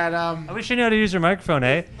wish you knew how to use your microphone,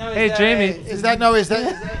 Hey, Jamie.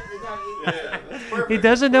 He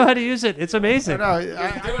doesn't know how to use it. It's amazing.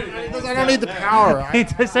 I don't need the power. He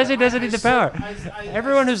says he doesn't need the power.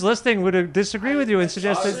 Everyone who's listening would disagree with you and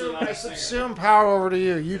suggest that. I subsume power over to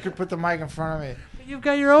you. You could put the mic in front of me. You've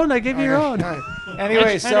got your own. I gave you your own.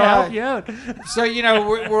 Anyway, so to help you out. So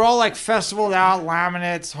we're all like festivaled out,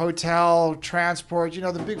 laminates, hotel, transport.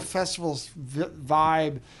 The big festivals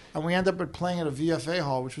vibe, and we end up playing at a VFA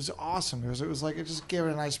hall, which was awesome because it was like it just gave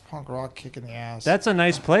it a nice punk rock kick in the ass. That's a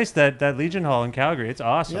nice place. That Legion Hall in Calgary. It's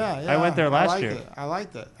awesome. Yeah. I went there last year. I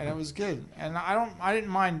liked it, and it was good. And I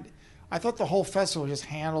didn't mind. I thought the whole festival was just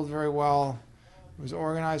handled very well. It was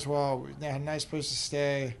organized well. They had a nice place to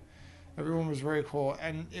stay. Everyone was very cool,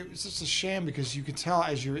 and it was just a shame because you could tell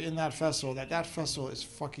as you're in that festival that festival is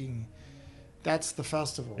that's the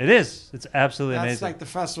festival. It is. It's absolutely amazing. That's like the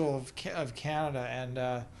festival of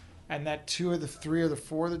Canada, and that 2 of the 3 or the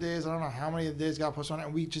 4 of the days, I don't know how many of the days got posted on,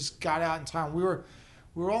 and we just got out in time. We were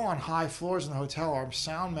all on high floors in the hotel. Our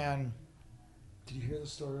sound man. Did you hear the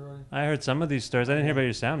story already? I heard some of these stories. I didn't hear about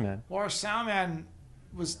your sound man. Well, our sound man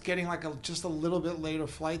was getting like just a little bit later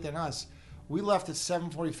flight than us. We left at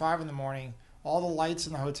 7:45 in the morning. All the lights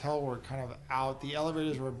in the hotel were kind of out. The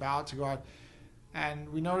elevators were about to go out. And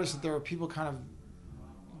we noticed that there were people kind of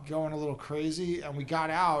going a little crazy. And we got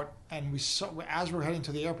out, and we saw, as we were heading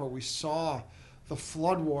to the airport, we saw the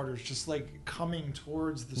floodwaters just like coming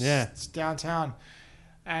towards the downtown.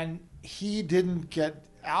 And he didn't get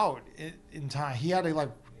out in time. He had to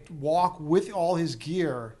like walk with all his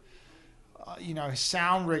gear, his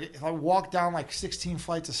sound rig, walk down like 16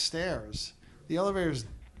 flights of stairs. The elevators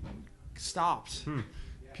stopped.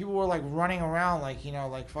 People were like running around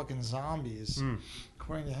like fucking zombies,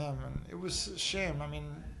 according to him, and it was a shame. I mean,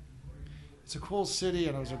 it's a cool city,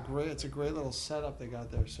 and it's a great little setup they got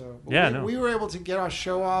there. So we were able to get our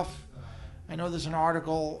show off. I know there's an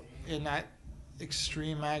article in that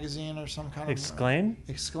Extreme magazine or some kind of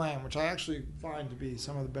Exclaim, which I actually find to be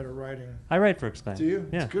some of the better writing. I write for Exclaim. Do you?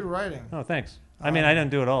 Yeah. It's good writing. Oh, thanks. I mean, I don't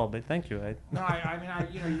do it all, but thank you.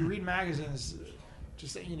 You read magazines,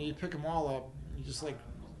 just you pick them all up, you just like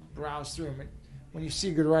browse through them. When you see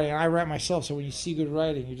good writing, and I write myself, so when you see good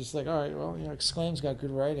writing, you're just like, all right, well, Exclaim's got good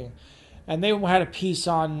writing, and they had a piece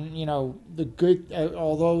on the good,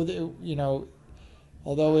 although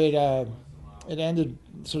it ended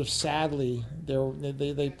sort of sadly.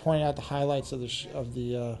 They point out the highlights of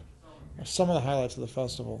some of the highlights of the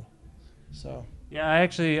festival. So. Yeah, I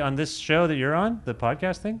actually, on this show that you're on, the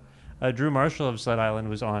podcast thing, Drew Marshall of Sled Island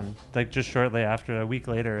was on, like just shortly after, a week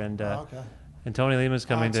later, and and Tony Lima's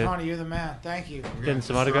coming to... Tony, you're the man. Thank you. Getting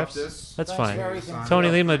some autographs? That's fine.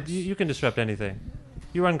 Tony Lima, you can disrupt anything.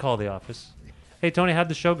 You run Call the Office. Hey, Tony, how'd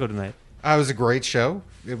the show go tonight? It was a great show.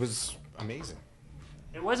 It was amazing.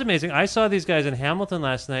 It was amazing. I saw these guys in Hamilton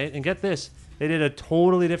last night, and get this, they did a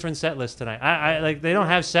totally different set list tonight. I they don't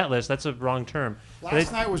have set lists. That's a wrong term.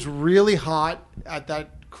 Last night was really hot at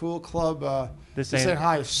that cool club. This Ain't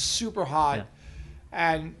High, super hot,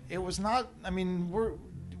 and it was not. I mean,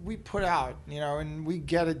 we put out, and we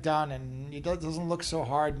get it done, and it doesn't look so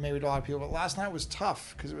hard maybe to a lot of people. But last night was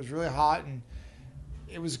tough because it was really hot, and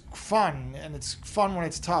it was fun, and it's fun when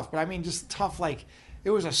it's tough. But I mean, just tough like. It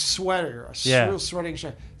was a sweater, real sweating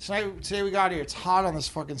show. Today we got here, it's hot on this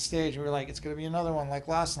fucking stage, and we were like, it's going to be another one like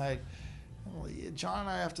last night. John and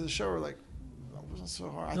I, after the show, were like, that wasn't so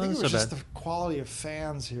hard. I think it was just the quality of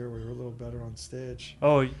fans here. We were a little better on stage.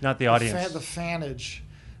 Oh, not the audience. The fanage.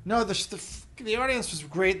 No, the audience was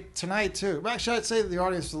great tonight, too. Actually, I'd say the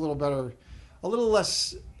audience was a little better a little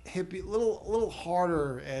less hippie, a little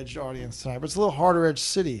harder edged audience tonight, but it's a little harder edged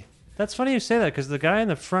city. That's funny you say that because the guy in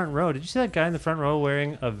the front row. Did you see that guy in the front row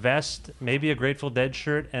wearing a vest, maybe a Grateful Dead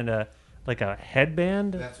shirt, and a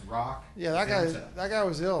headband? That's Rock. Yeah, that guy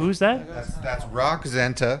was ill. Who's that? That's Rock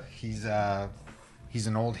Zenta. He's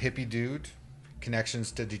an old hippie dude.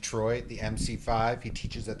 Connections to Detroit, the MC5. He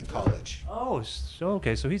teaches at the college. Oh, so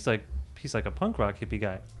okay. So he's like a punk rock hippie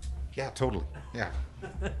guy. Yeah, totally. Yeah.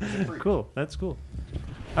 Cool. That's cool.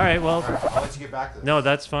 All right. Well, I'll let you get back to this. No,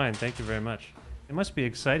 that's fine. Thank you very much. It must be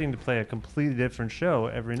exciting to play a completely different show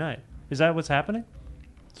every night. Is that what's happening?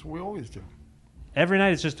 That's what we always do. Every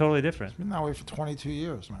night it's just totally different. It's been that way for 22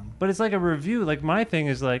 years, man. But it's like a review. Like my thing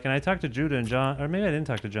is like, and I talked to Judah and John, or maybe I didn't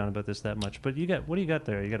talk to John about this that much. But what do you got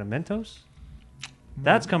there? You got a Mentos?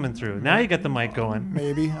 That's coming through. Now you got the mic going.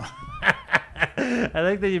 Maybe. I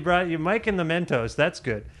like that you brought your mic and the Mentos. That's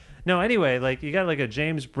good. No, anyway, like you got like a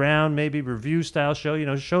James Brown maybe review style show. You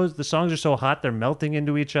know, shows the songs are so hot they're melting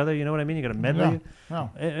into each other. You know what I mean? You got a medley. Yeah.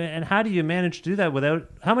 And how do you manage to do that without?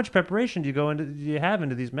 How much preparation do you have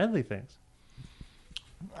into these medley things?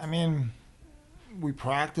 I mean, we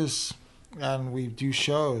practice and we do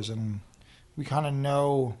shows, and we kind of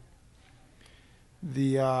know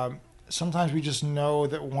the. Sometimes we just know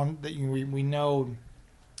we know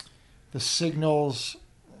the signals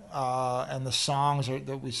and the songs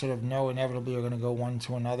that we sort of know inevitably are going to go one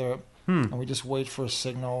to another, and we just wait for a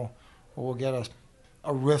signal, or we'll get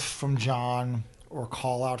a riff from John, or a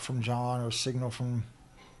call out from John, or a signal from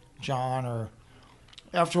John, or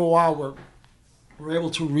after a while we're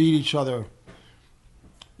able to read each other,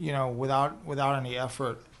 you know, without any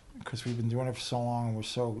effort, because we've been doing it for so long and we're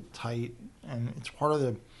so tight, and it's part of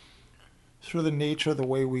the sort of the nature of the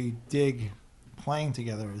way we dig playing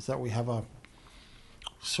together is that we have a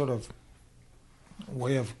sort of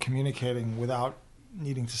way of communicating without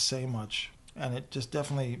needing to say much, and it just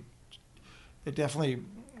definitely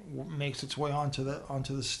makes its way onto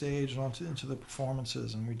the stage and into the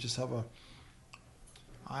performances, and we just have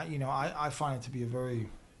I find it to be a very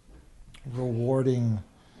rewarding,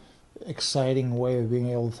 exciting way of being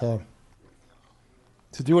able to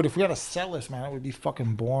do it. If we had a set list, man, it would be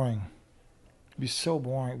fucking boring. It'd be so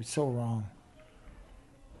boring. It'd be so wrong.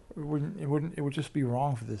 It would just be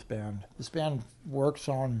wrong for this band. This band works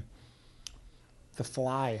on the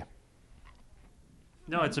fly.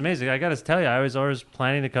 No, it's amazing. I got to tell you, I was always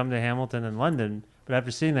planning to come to Hamilton and London, but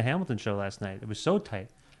after seeing the Hamilton show last night, it was so tight.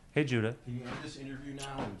 Hey, Judah. Can you end this interview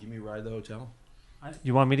now and give me a ride to the hotel?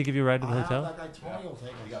 You want me to give you a ride to the hotel? That guy Tony will take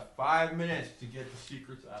us. You got 5 minutes to get the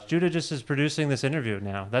secrets out of Judah just is producing this interview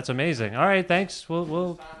now. That's amazing. All right, thanks.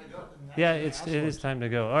 We'll yeah, it is time to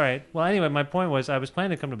go. All right. Well, anyway, my point was I was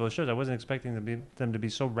planning to come to both shows. I wasn't expecting them to be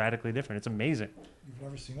so radically different. It's amazing. You've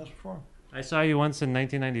never seen us before? I saw you once in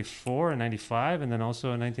 1994 and 95, and then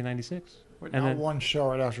also in 1996. But and not then, one show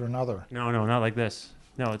right after another. No, not like this.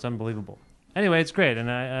 No, it's unbelievable. Anyway, it's great,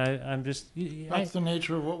 and I'm just... That's the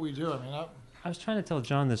nature of what we do. I mean, I was trying to tell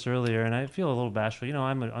John this earlier, and I feel a little bashful. You know,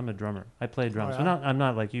 I'm a drummer. I play drums. Oh, yeah? I'm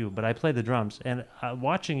not like you, but I play the drums. And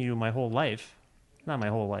watching you my whole life, not my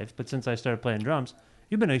whole life, but since I started playing drums,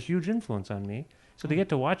 you've been a huge influence on me. So to get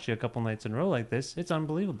to watch you a couple nights in a row like this, it's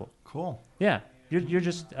unbelievable. Cool. Yeah, you're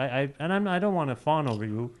just I don't want to fawn over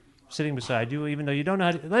you, sitting beside you, even though you don't know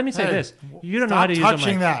how to. Let me say this: you don't know how to use a mic. Stop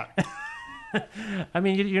touching that. I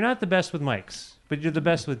mean, you're not the best with mics, but you're the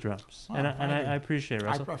best with drums, and I appreciate it,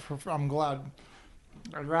 Russell. I'm glad.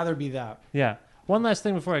 I'd rather be that. Yeah. One last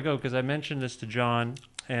thing before I go, because I mentioned this to John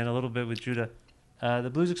and a little bit with Judah. The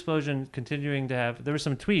Blues Explosion continuing to have... There were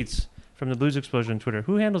some tweets from the Blues Explosion Twitter.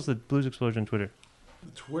 Who handles the Blues Explosion Twitter?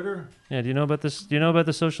 The Twitter? Yeah, do you know about this? Do you know about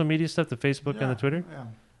the social media stuff, the Facebook and the Twitter? Yeah.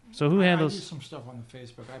 So who handles... I do some stuff on the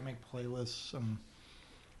Facebook. I make playlists and...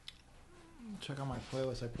 Check out my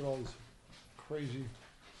playlist. I put all these crazy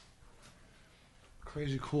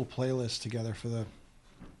cool playlists together for the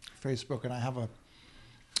Facebook, and I have a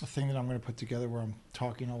thing that I'm going to put together where I'm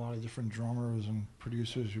talking to a lot of different drummers and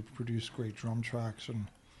producers who produce great drum tracks, and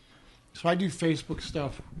so I do Facebook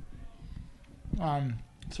stuff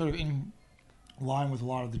sort of in line with a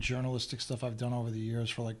lot of the journalistic stuff I've done over the years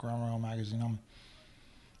for like Grammar Rail magazine.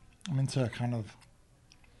 I'm into kind of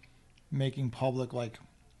making public like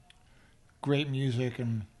great music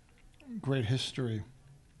and great history,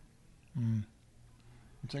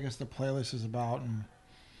 which I guess the playlist is about, and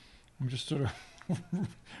I'm just sort of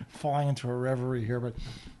falling into a reverie here, but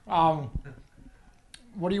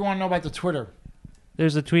what do you want to know about the Twitter?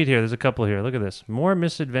 There's a tweet here. There's a couple here. Look at this. More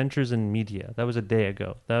misadventures in media. That was a day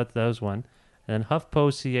ago. That was one. And then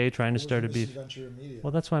HuffPo CA trying to start a beef. Misadventure in media?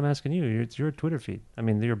 Well, that's why I'm asking you. It's your Twitter feed. I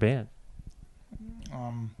mean, your band.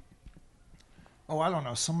 Oh, I don't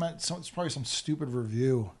know. It's probably some stupid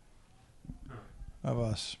review of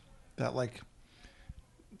us that like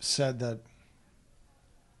said that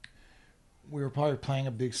we were probably playing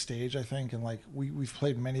a big stage, I think, and like we've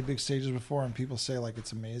played many big stages before, and people say like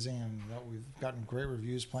it's amazing and that we've gotten great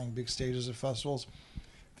reviews playing big stages at festivals.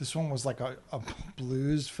 This one was like a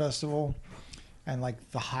blues festival, and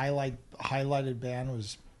like the highlighted band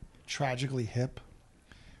was Tragically Hip,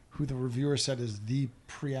 who the reviewer said is the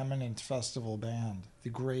preeminent festival band, the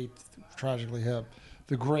great Tragically Hip,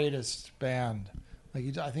 the greatest band.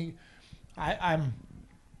 Like I think I'm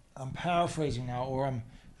paraphrasing now, or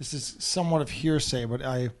this is somewhat of hearsay, but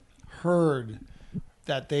I heard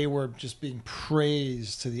that they were just being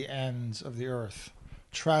praised to the ends of the earth.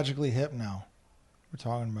 Tragically Hip now, we're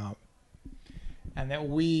talking about. And that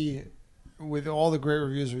we, with all the great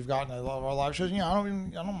reviews we've gotten at a lot of our live shows, I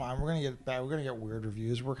don't mind. We're gonna get weird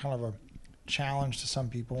reviews. We're kind of a challenge to some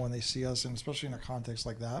people when they see us, and especially in a context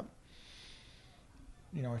like that.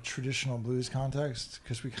 A traditional blues context,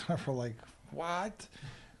 because we kind of were like, what?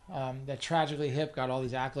 That Tragically Hip got all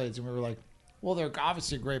these accolades, and we were like, well, they're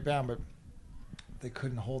obviously a great band, but they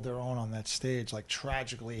couldn't hold their own on that stage like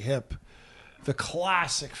Tragically Hip, the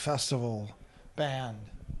classic festival band.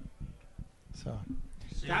 So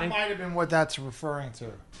that might have been what that's referring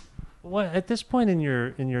to. Well, at this point in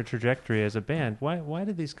your trajectory as a band, why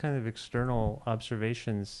did these kind of external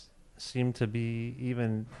observations seem to be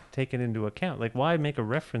even taken into account? Like, why make a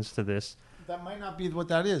reference to this? That might not be what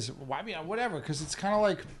that is. Why? I mean, whatever, because it's kind of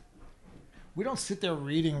like we don't sit there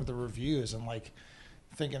reading the reviews and like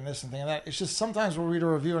thinking this and thinking that. It's just sometimes we'll read a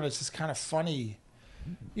review and it's just kind of funny.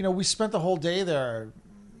 We spent the whole day there,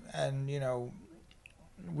 and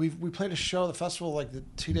we played a show at the festival like the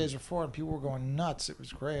 2 days before, and people were going nuts. It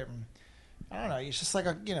was great. And I don't know. It's just like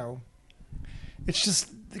it's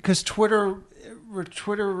just because Twitter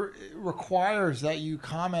requires that you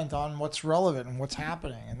comment on what's relevant and what's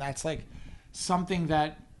happening, and that's like something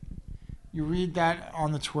that you read that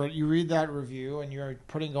on the Twitter, you read that review, and you're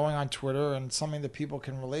going on Twitter, and something that people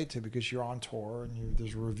can relate to because you're on tour and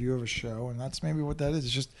there's a review of a show, and that's maybe what that is.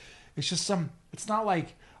 It's just it's not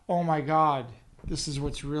like, oh my God, this is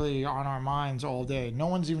what's really on our minds all day. No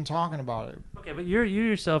one's even talking about it. Okay, but you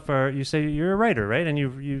yourself you say you're a writer, right? And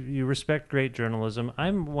you respect great journalism.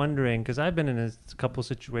 I'm wondering, because I've been in a couple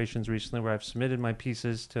situations recently where I've submitted my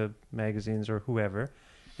pieces to magazines or whoever,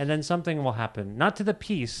 and then something will happen. Not to the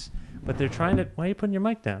piece, but they're trying to... Why are you putting your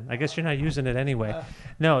mic down? I guess you're not using it anyway.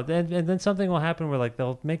 No, and then something will happen where like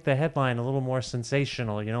they'll make the headline a little more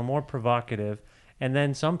sensational, more provocative. And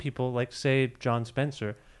then some people, like say John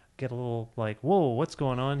Spencer, get a little like, whoa, what's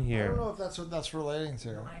going on here? I don't know if that's what that's relating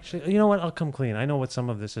to. Actually, you know what? I'll come clean. I know what some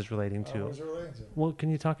of this is relating to. What is it relating to? Well, can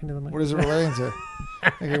you talk into the mic? What is it relating to?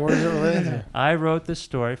 Okay, what is it relating to? I wrote this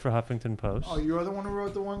story for Huffington Post. Oh, you're the one who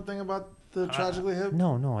wrote the one thing about the Tragically Hip?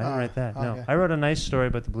 No, I didn't write that. No, I wrote a nice story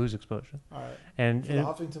about the blues explosion. All right. And for the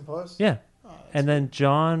Huffington Post? Yeah. Oh, and then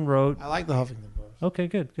John wrote... I like the Huffington Post. Okay,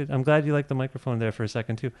 good. I'm glad you liked the microphone there for a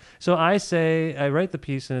second, too. So I write the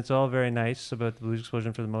piece, and it's all very nice about the blues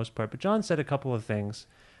explosion for the most part. But John said a couple of things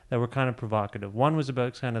that were kind of provocative. One was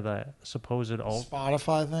about kind of the supposed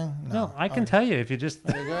Spotify thing? No, I can tell you if you just...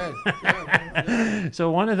 Okay, good.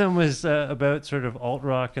 So one of them was about sort of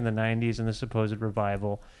alt-rock in the 90s and the supposed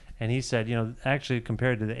revival. And he said, actually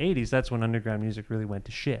compared to the 80s, that's when underground music really went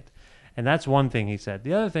to shit. And that's one thing he said.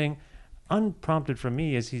 The other thing, unprompted from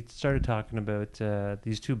me, is he started talking about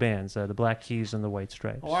these two bands, the Black Keys and the White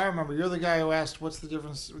Stripes. Oh, I remember. You're the guy who asked, what's the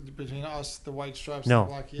difference between us, the White Stripes, no, and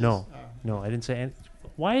the Black Keys? No, I didn't say anything.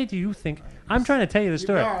 Why do you think... I'm trying to tell you the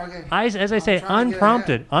story. No, okay. As I say,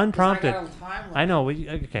 unprompted. I know.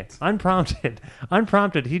 Okay.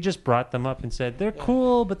 Unprompted. He just brought them up and said, they're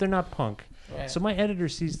cool, but they're not punk. Right. So my editor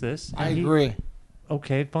sees this. I agree.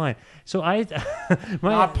 Okay, fine. So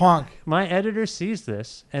not punk. My editor sees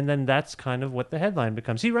this, and then that's kind of what the headline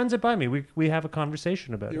becomes. He runs it by me. We have a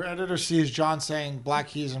conversation about Your editor sees John saying Black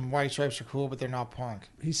Keys and White Stripes are cool, but they're not punk.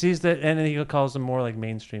 He sees that, and then he calls them more like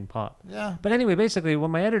mainstream pop. Yeah. But anyway, basically, what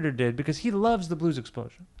my editor did, because he loves the blues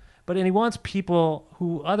explosion, and he wants people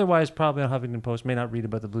who otherwise probably on Huffington Post may not read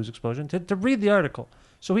about the blues explosion to read the article.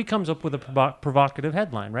 So he comes up with a provocative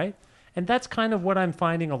headline, right? And that's kind of what I'm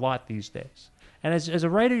finding a lot these days. And as a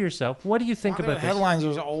writer yourself, what do you think about this? Headlines are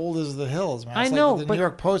as old as the hills, man. It's I know, like the New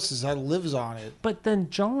York Post lives on it. But then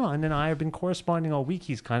John and I have been corresponding all week.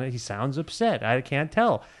 He sounds upset. I can't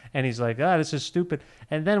tell. And he's like, this is stupid.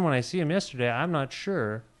 And then when I see him yesterday, I'm not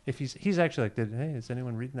sure if he's actually like, hey, is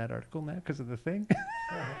anyone reading that article now because of the thing?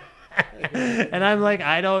 And I'm like,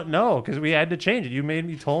 I don't know, because we had to change it.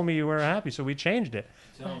 You told me you were happy, so we changed it.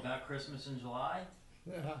 Tell them about Christmas in July?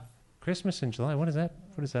 Yeah. Christmas in July. What is that?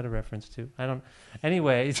 What is that a reference to? I don't.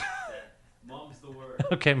 Anyway. Mom's the word.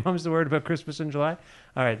 Okay, mom's the word about Christmas in July?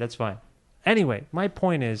 All right, that's fine. Anyway, my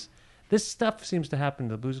point is, this stuff seems to happen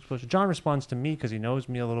to the Blues Explosion. John responds to me because he knows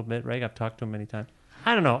me a little bit, right? I've talked to him many times.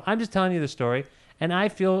 I don't know. I'm just telling you the story. And I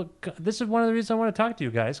feel, this is one of the reasons I want to talk to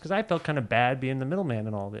you guys, because I felt kind of bad being the middleman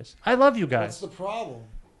in all this. I love you guys. What's the problem?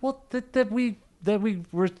 Well, that we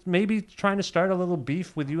were maybe trying to start a little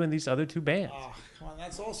beef with you and these other two bands. Oh, come on.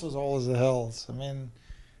 That's also as old as the hills. I mean,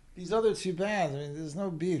 these other two bands, I mean, there's no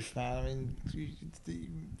beef, man. I mean, you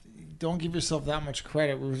don't give yourself that much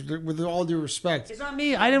credit. With all due respect. It's not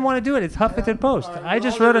me. I didn't want to do it. It's Huffington Post. Right, I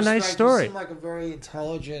just wrote a nice story. You seem like a very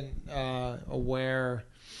intelligent, aware,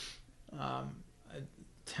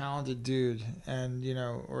 talented dude, and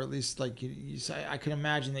or at least like you say, I can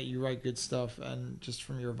imagine that you write good stuff, and just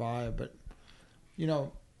from your vibe. But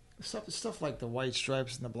stuff like the White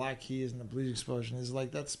Stripes and the Black Keys and the Blues Explosion is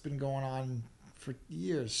like that's been going on for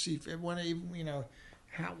years. See, when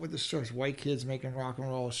how with the Strokes, white kids making rock and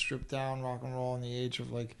roll, stripped down rock and roll in the age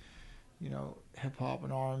of like hip hop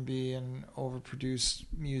and R&B and overproduced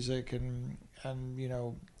music and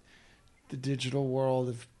the digital world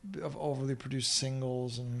of overly produced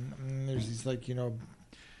singles and there's these like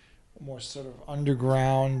more sort of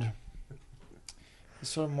underground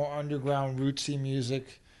rootsy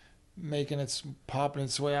music popping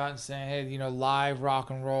its way out and saying, hey, live rock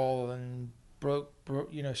and roll and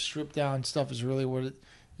stripped down stuff is really what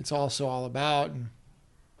it's also all about. And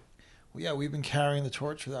well, yeah, we've been carrying the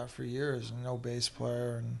torch for that for years, and no bass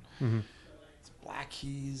player and Black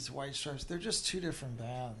Keys, White Stripes, they're just two different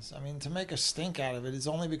bands. I mean, to make a stink out of it is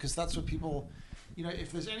only because that's what people,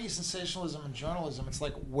 if there's any sensationalism in journalism, it's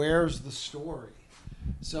like, where's the story?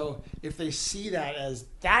 So if they see that as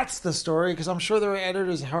that's the story, because I'm sure there are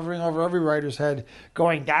editors hovering over every writer's head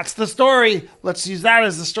going, that's the story, let's use that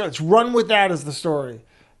as the story, let's run with that as the story.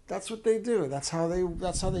 That's what they do. That's how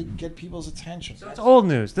they get people's attention. So it's old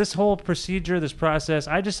news. This whole procedure, this process.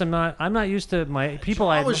 I'm not used to my people.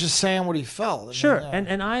 I was just saying what he felt. Sure,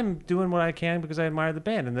 and I'm doing what I can because I admire the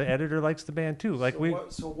band, and the editor likes the band too. Like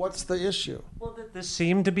So what's the issue? Well, this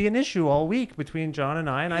seemed to be an issue all week between John and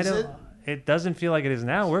I, and I don't. It doesn't feel like it is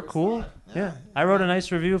now. We're cool. Yeah. I wrote a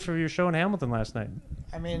nice review for your show in Hamilton last night.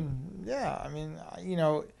 I mean,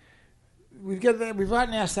 we've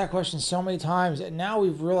gotten asked that question so many times, and now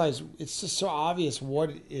we've realized it's just so obvious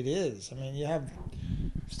what it is. I mean, you have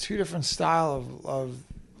two different style of.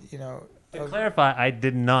 To clarify, I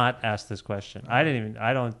did not ask this question.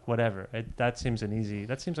 That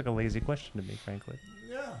seems like a lazy question to me, frankly.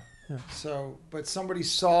 Yeah. So, but somebody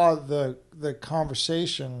saw the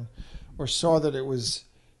conversation, or saw that it was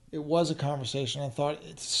a conversation, and thought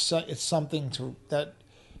it's something to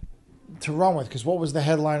run with. Because what was the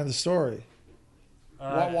headline of the story?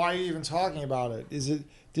 Why are you even talking about it? Did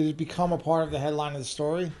it become a part of the headline of the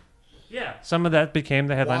story? Yeah. Some of that became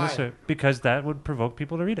the headline of the story because that would provoke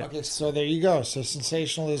people to read it. Okay, so there you go. So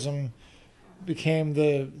sensationalism became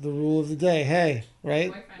the rule of the day. Hey,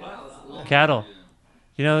 right? Cattle.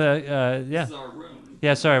 Yeah.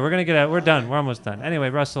 Yeah, sorry. We're going to get out. We're done. We're almost done. Anyway,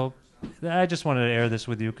 Russell, I just wanted to air this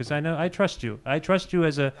with you because I trust you. I trust you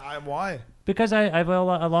as a... Why? Because I've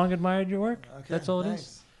long admired your work. Okay, that's all thanks. it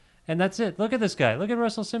is. And that's it. Look at this guy. Look at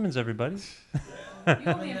Russell Simmons, everybody. I'm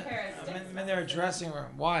in their dressing room.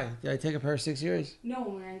 Why? Did I take a pair of 6 years? No,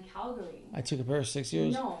 we're in Calgary. I took a pair of 6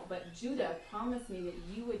 years? No, but Judah promised me that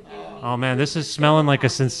you would give me... Oh, man, this is smelling like a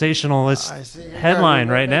sensationalist headline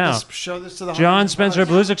right now. Show this to the John Spencer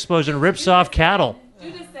Blues Explosion rips off Cattle.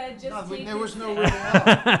 Judah said just take there was this- no ripping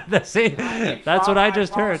up. See, that's what I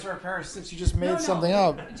just heard. For a pair of 6, you just made something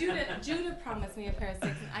up. Judah promised me a pair of 6,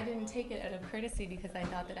 and I didn't take it out of courtessy because I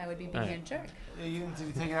thought that I would be being a jerk. Yeah, you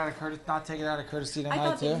didn't take it out of courtesy, not take it out of courtesy I tonight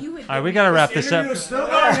thought that too. you would. All right, we got to wrap this up. Still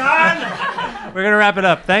going on? We're going to wrap it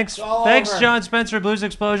up. Thanks, over. John Spencer, Blues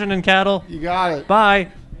Explosion and Cattle. You got it. Bye.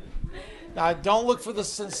 Don't look for the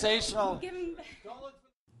sensational.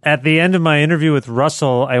 At the end of my interview with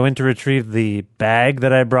Russell, I went to retrieve the bag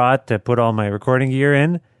that I brought to put all my recording gear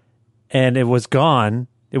in, and it was gone.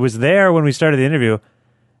 It was there when we started the interview,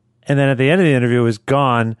 and then at the end of the interview, it was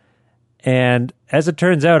gone. And as it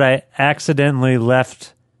turns out, I accidentally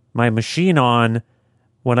left my machine on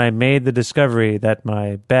when I made the discovery that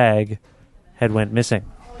my bag had went missing.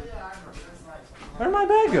 Where'd my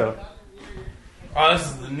bag go? Oh, this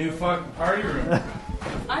is the new fucking party room.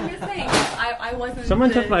 I'm just saying, I wasn't. Someone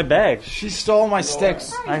took my bag. She stole my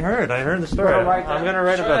sticks. I heard the story. I'm going to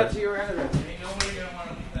write about it.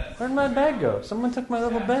 Where'd my bag go? Someone took my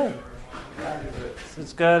little bag.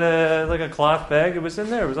 It's got like a cloth bag. It was in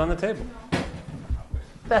there. It was on the table. What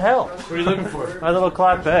the hell? What are you looking for? My little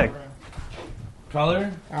cloth bag.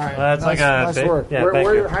 Color? All right. That's like a nice big- work. yeah, thank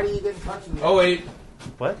you. How do you get in touch with me? Oh, wait.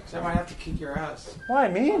 What? So I might have to kick your ass. Why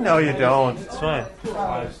me? No, you don't. It's fine.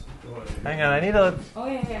 Hang on, I need a. Oh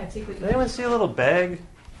yeah, take Did anyone see a little bag?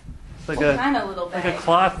 It's like What kind of little like bag? a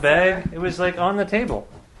cloth bag. It was like on the table.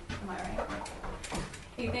 Am I right?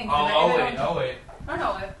 Hey, thanks. I'll wait. I'll wait. Oh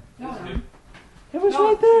no, no. It was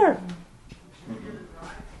right there.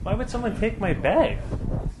 Why would someone take my bag?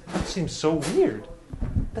 That seems so weird.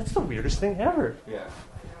 That's the weirdest thing ever. Yeah.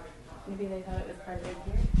 Maybe they thought it was part of their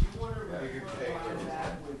gear.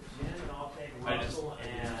 I just.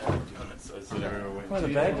 Where the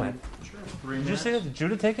bag went? Did you say that? Did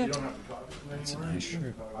Judah take it? That's a nice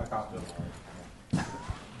shirt.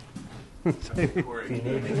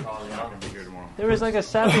 There was like a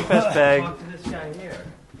Sappy Fest bag.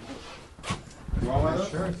 You want one of those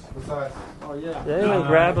shirts? Besides. Oh, yeah. Did anyone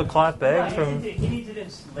grab a cloth bag from? He needs it in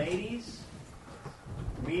ladies.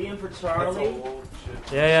 Medium for Charlie.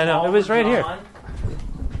 Yeah, no, it was right here.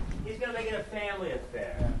 He's gonna make it a family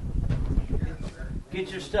affair. Get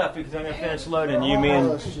your stuff because I'm gonna finish loading. You, me,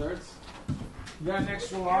 and shirts. You got an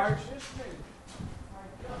extra large?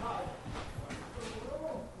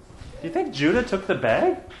 Do you think Judah took the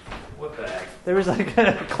bag? What bag? There was like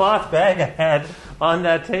a cloth bag I had on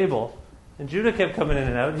that table. And Judah kept coming in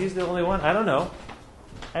and out. He's the only one. I don't know.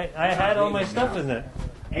 I had all my stuff in there.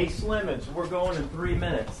 Hey, Slimmons, we're going in 3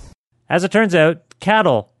 minutes. As it turns out,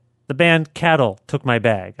 Cattle, the band Cattle, took my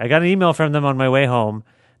bag. I got an email from them on my way home.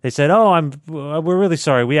 They said, we're really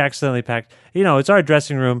sorry. We accidentally packed. It's our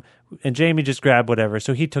dressing room, and Jamie just grabbed whatever,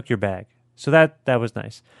 so he took your bag. So that was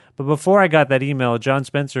nice. But before I got that email, John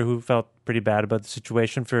Spencer, who felt pretty bad about the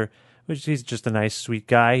situation, which he's just a nice, sweet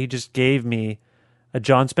guy, he just gave me a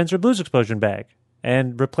John Spencer Blues Explosion bag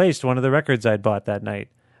and replaced one of the records I'd bought that night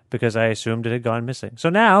because I assumed it had gone missing. So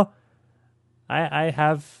now I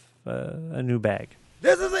have a new bag.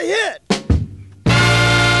 This is a hit.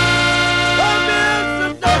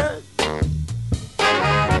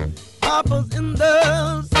 Papa's in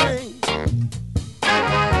the sing.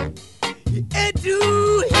 He ain't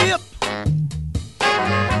too hip,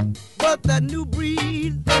 but that new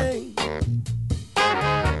breed thing.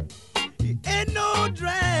 He ain't no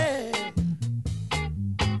drag.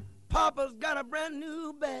 Papa's got a brand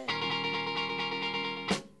new bag.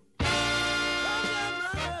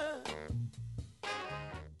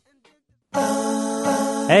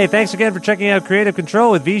 Hey, thanks again for checking out Creative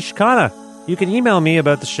Control with Vish Khanna. You can email me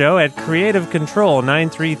about the show at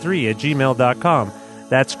creativecontrol933@gmail.com.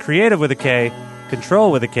 That's creative with a K,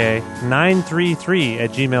 control with a K,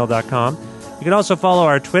 933@gmail.com. You can also follow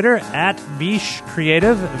our Twitter at Vish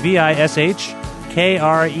Creative,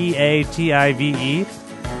 VISHKREATIVE.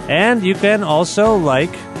 And you can also like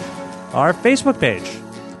our Facebook page.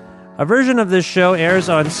 A version of this show airs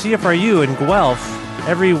on CFRU in Guelph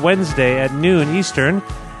every Wednesday at noon Eastern.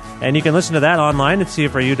 And you can listen to that online at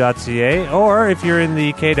cfru.ca, or if you're in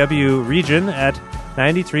the KW region at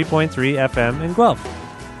 93.3 FM in Guelph.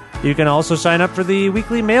 You can also sign up for the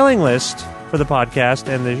weekly mailing list for the podcast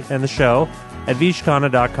and the show at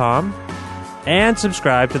vishkhanna.com and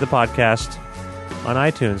subscribe to the podcast on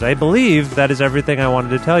iTunes. I believe that is everything I wanted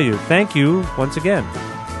to tell you. Thank you once again.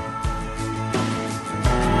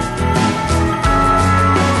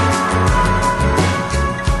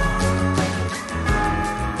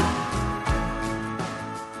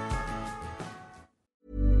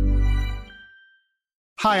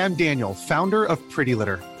 Hi, I'm Daniel, founder of Pretty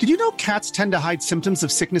Litter. Did you know cats tend to hide symptoms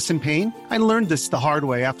of sickness and pain? I learned this the hard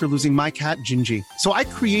way after losing my cat, Gingy. So I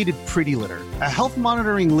created Pretty Litter, a health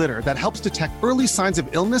monitoring litter that helps detect early signs of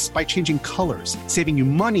illness by changing colors, saving you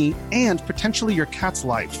money and potentially your cat's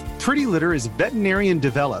life. Pretty Litter is veterinarian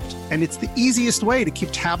developed, and it's the easiest way to keep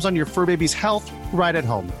tabs on your fur baby's health right at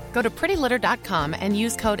home. Go to prettylitter.com and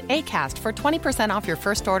use code ACAST for 20% off your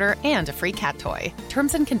first order and a free cat toy.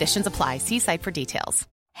 Terms and conditions apply. See site for details.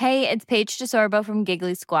 Hey, it's Paige DeSorbo from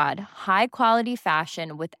Giggly Squad. High quality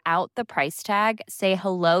fashion without the price tag. Say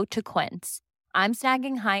hello to Quince. I'm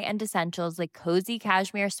snagging high-end essentials like cozy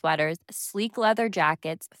cashmere sweaters, sleek leather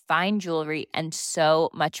jackets, fine jewelry, and so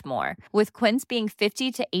much more. With Quince being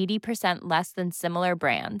 50 to 80% less than similar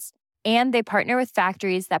brands. And they partner with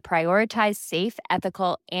factories that prioritize safe,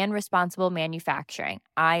 ethical, and responsible manufacturing.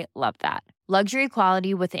 I love that. Luxury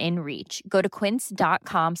quality within reach. Go to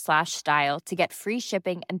quince.com/style to get free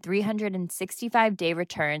shipping and 365-day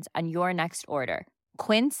returns on your next order.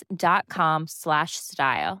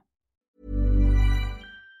 Quince.com/style.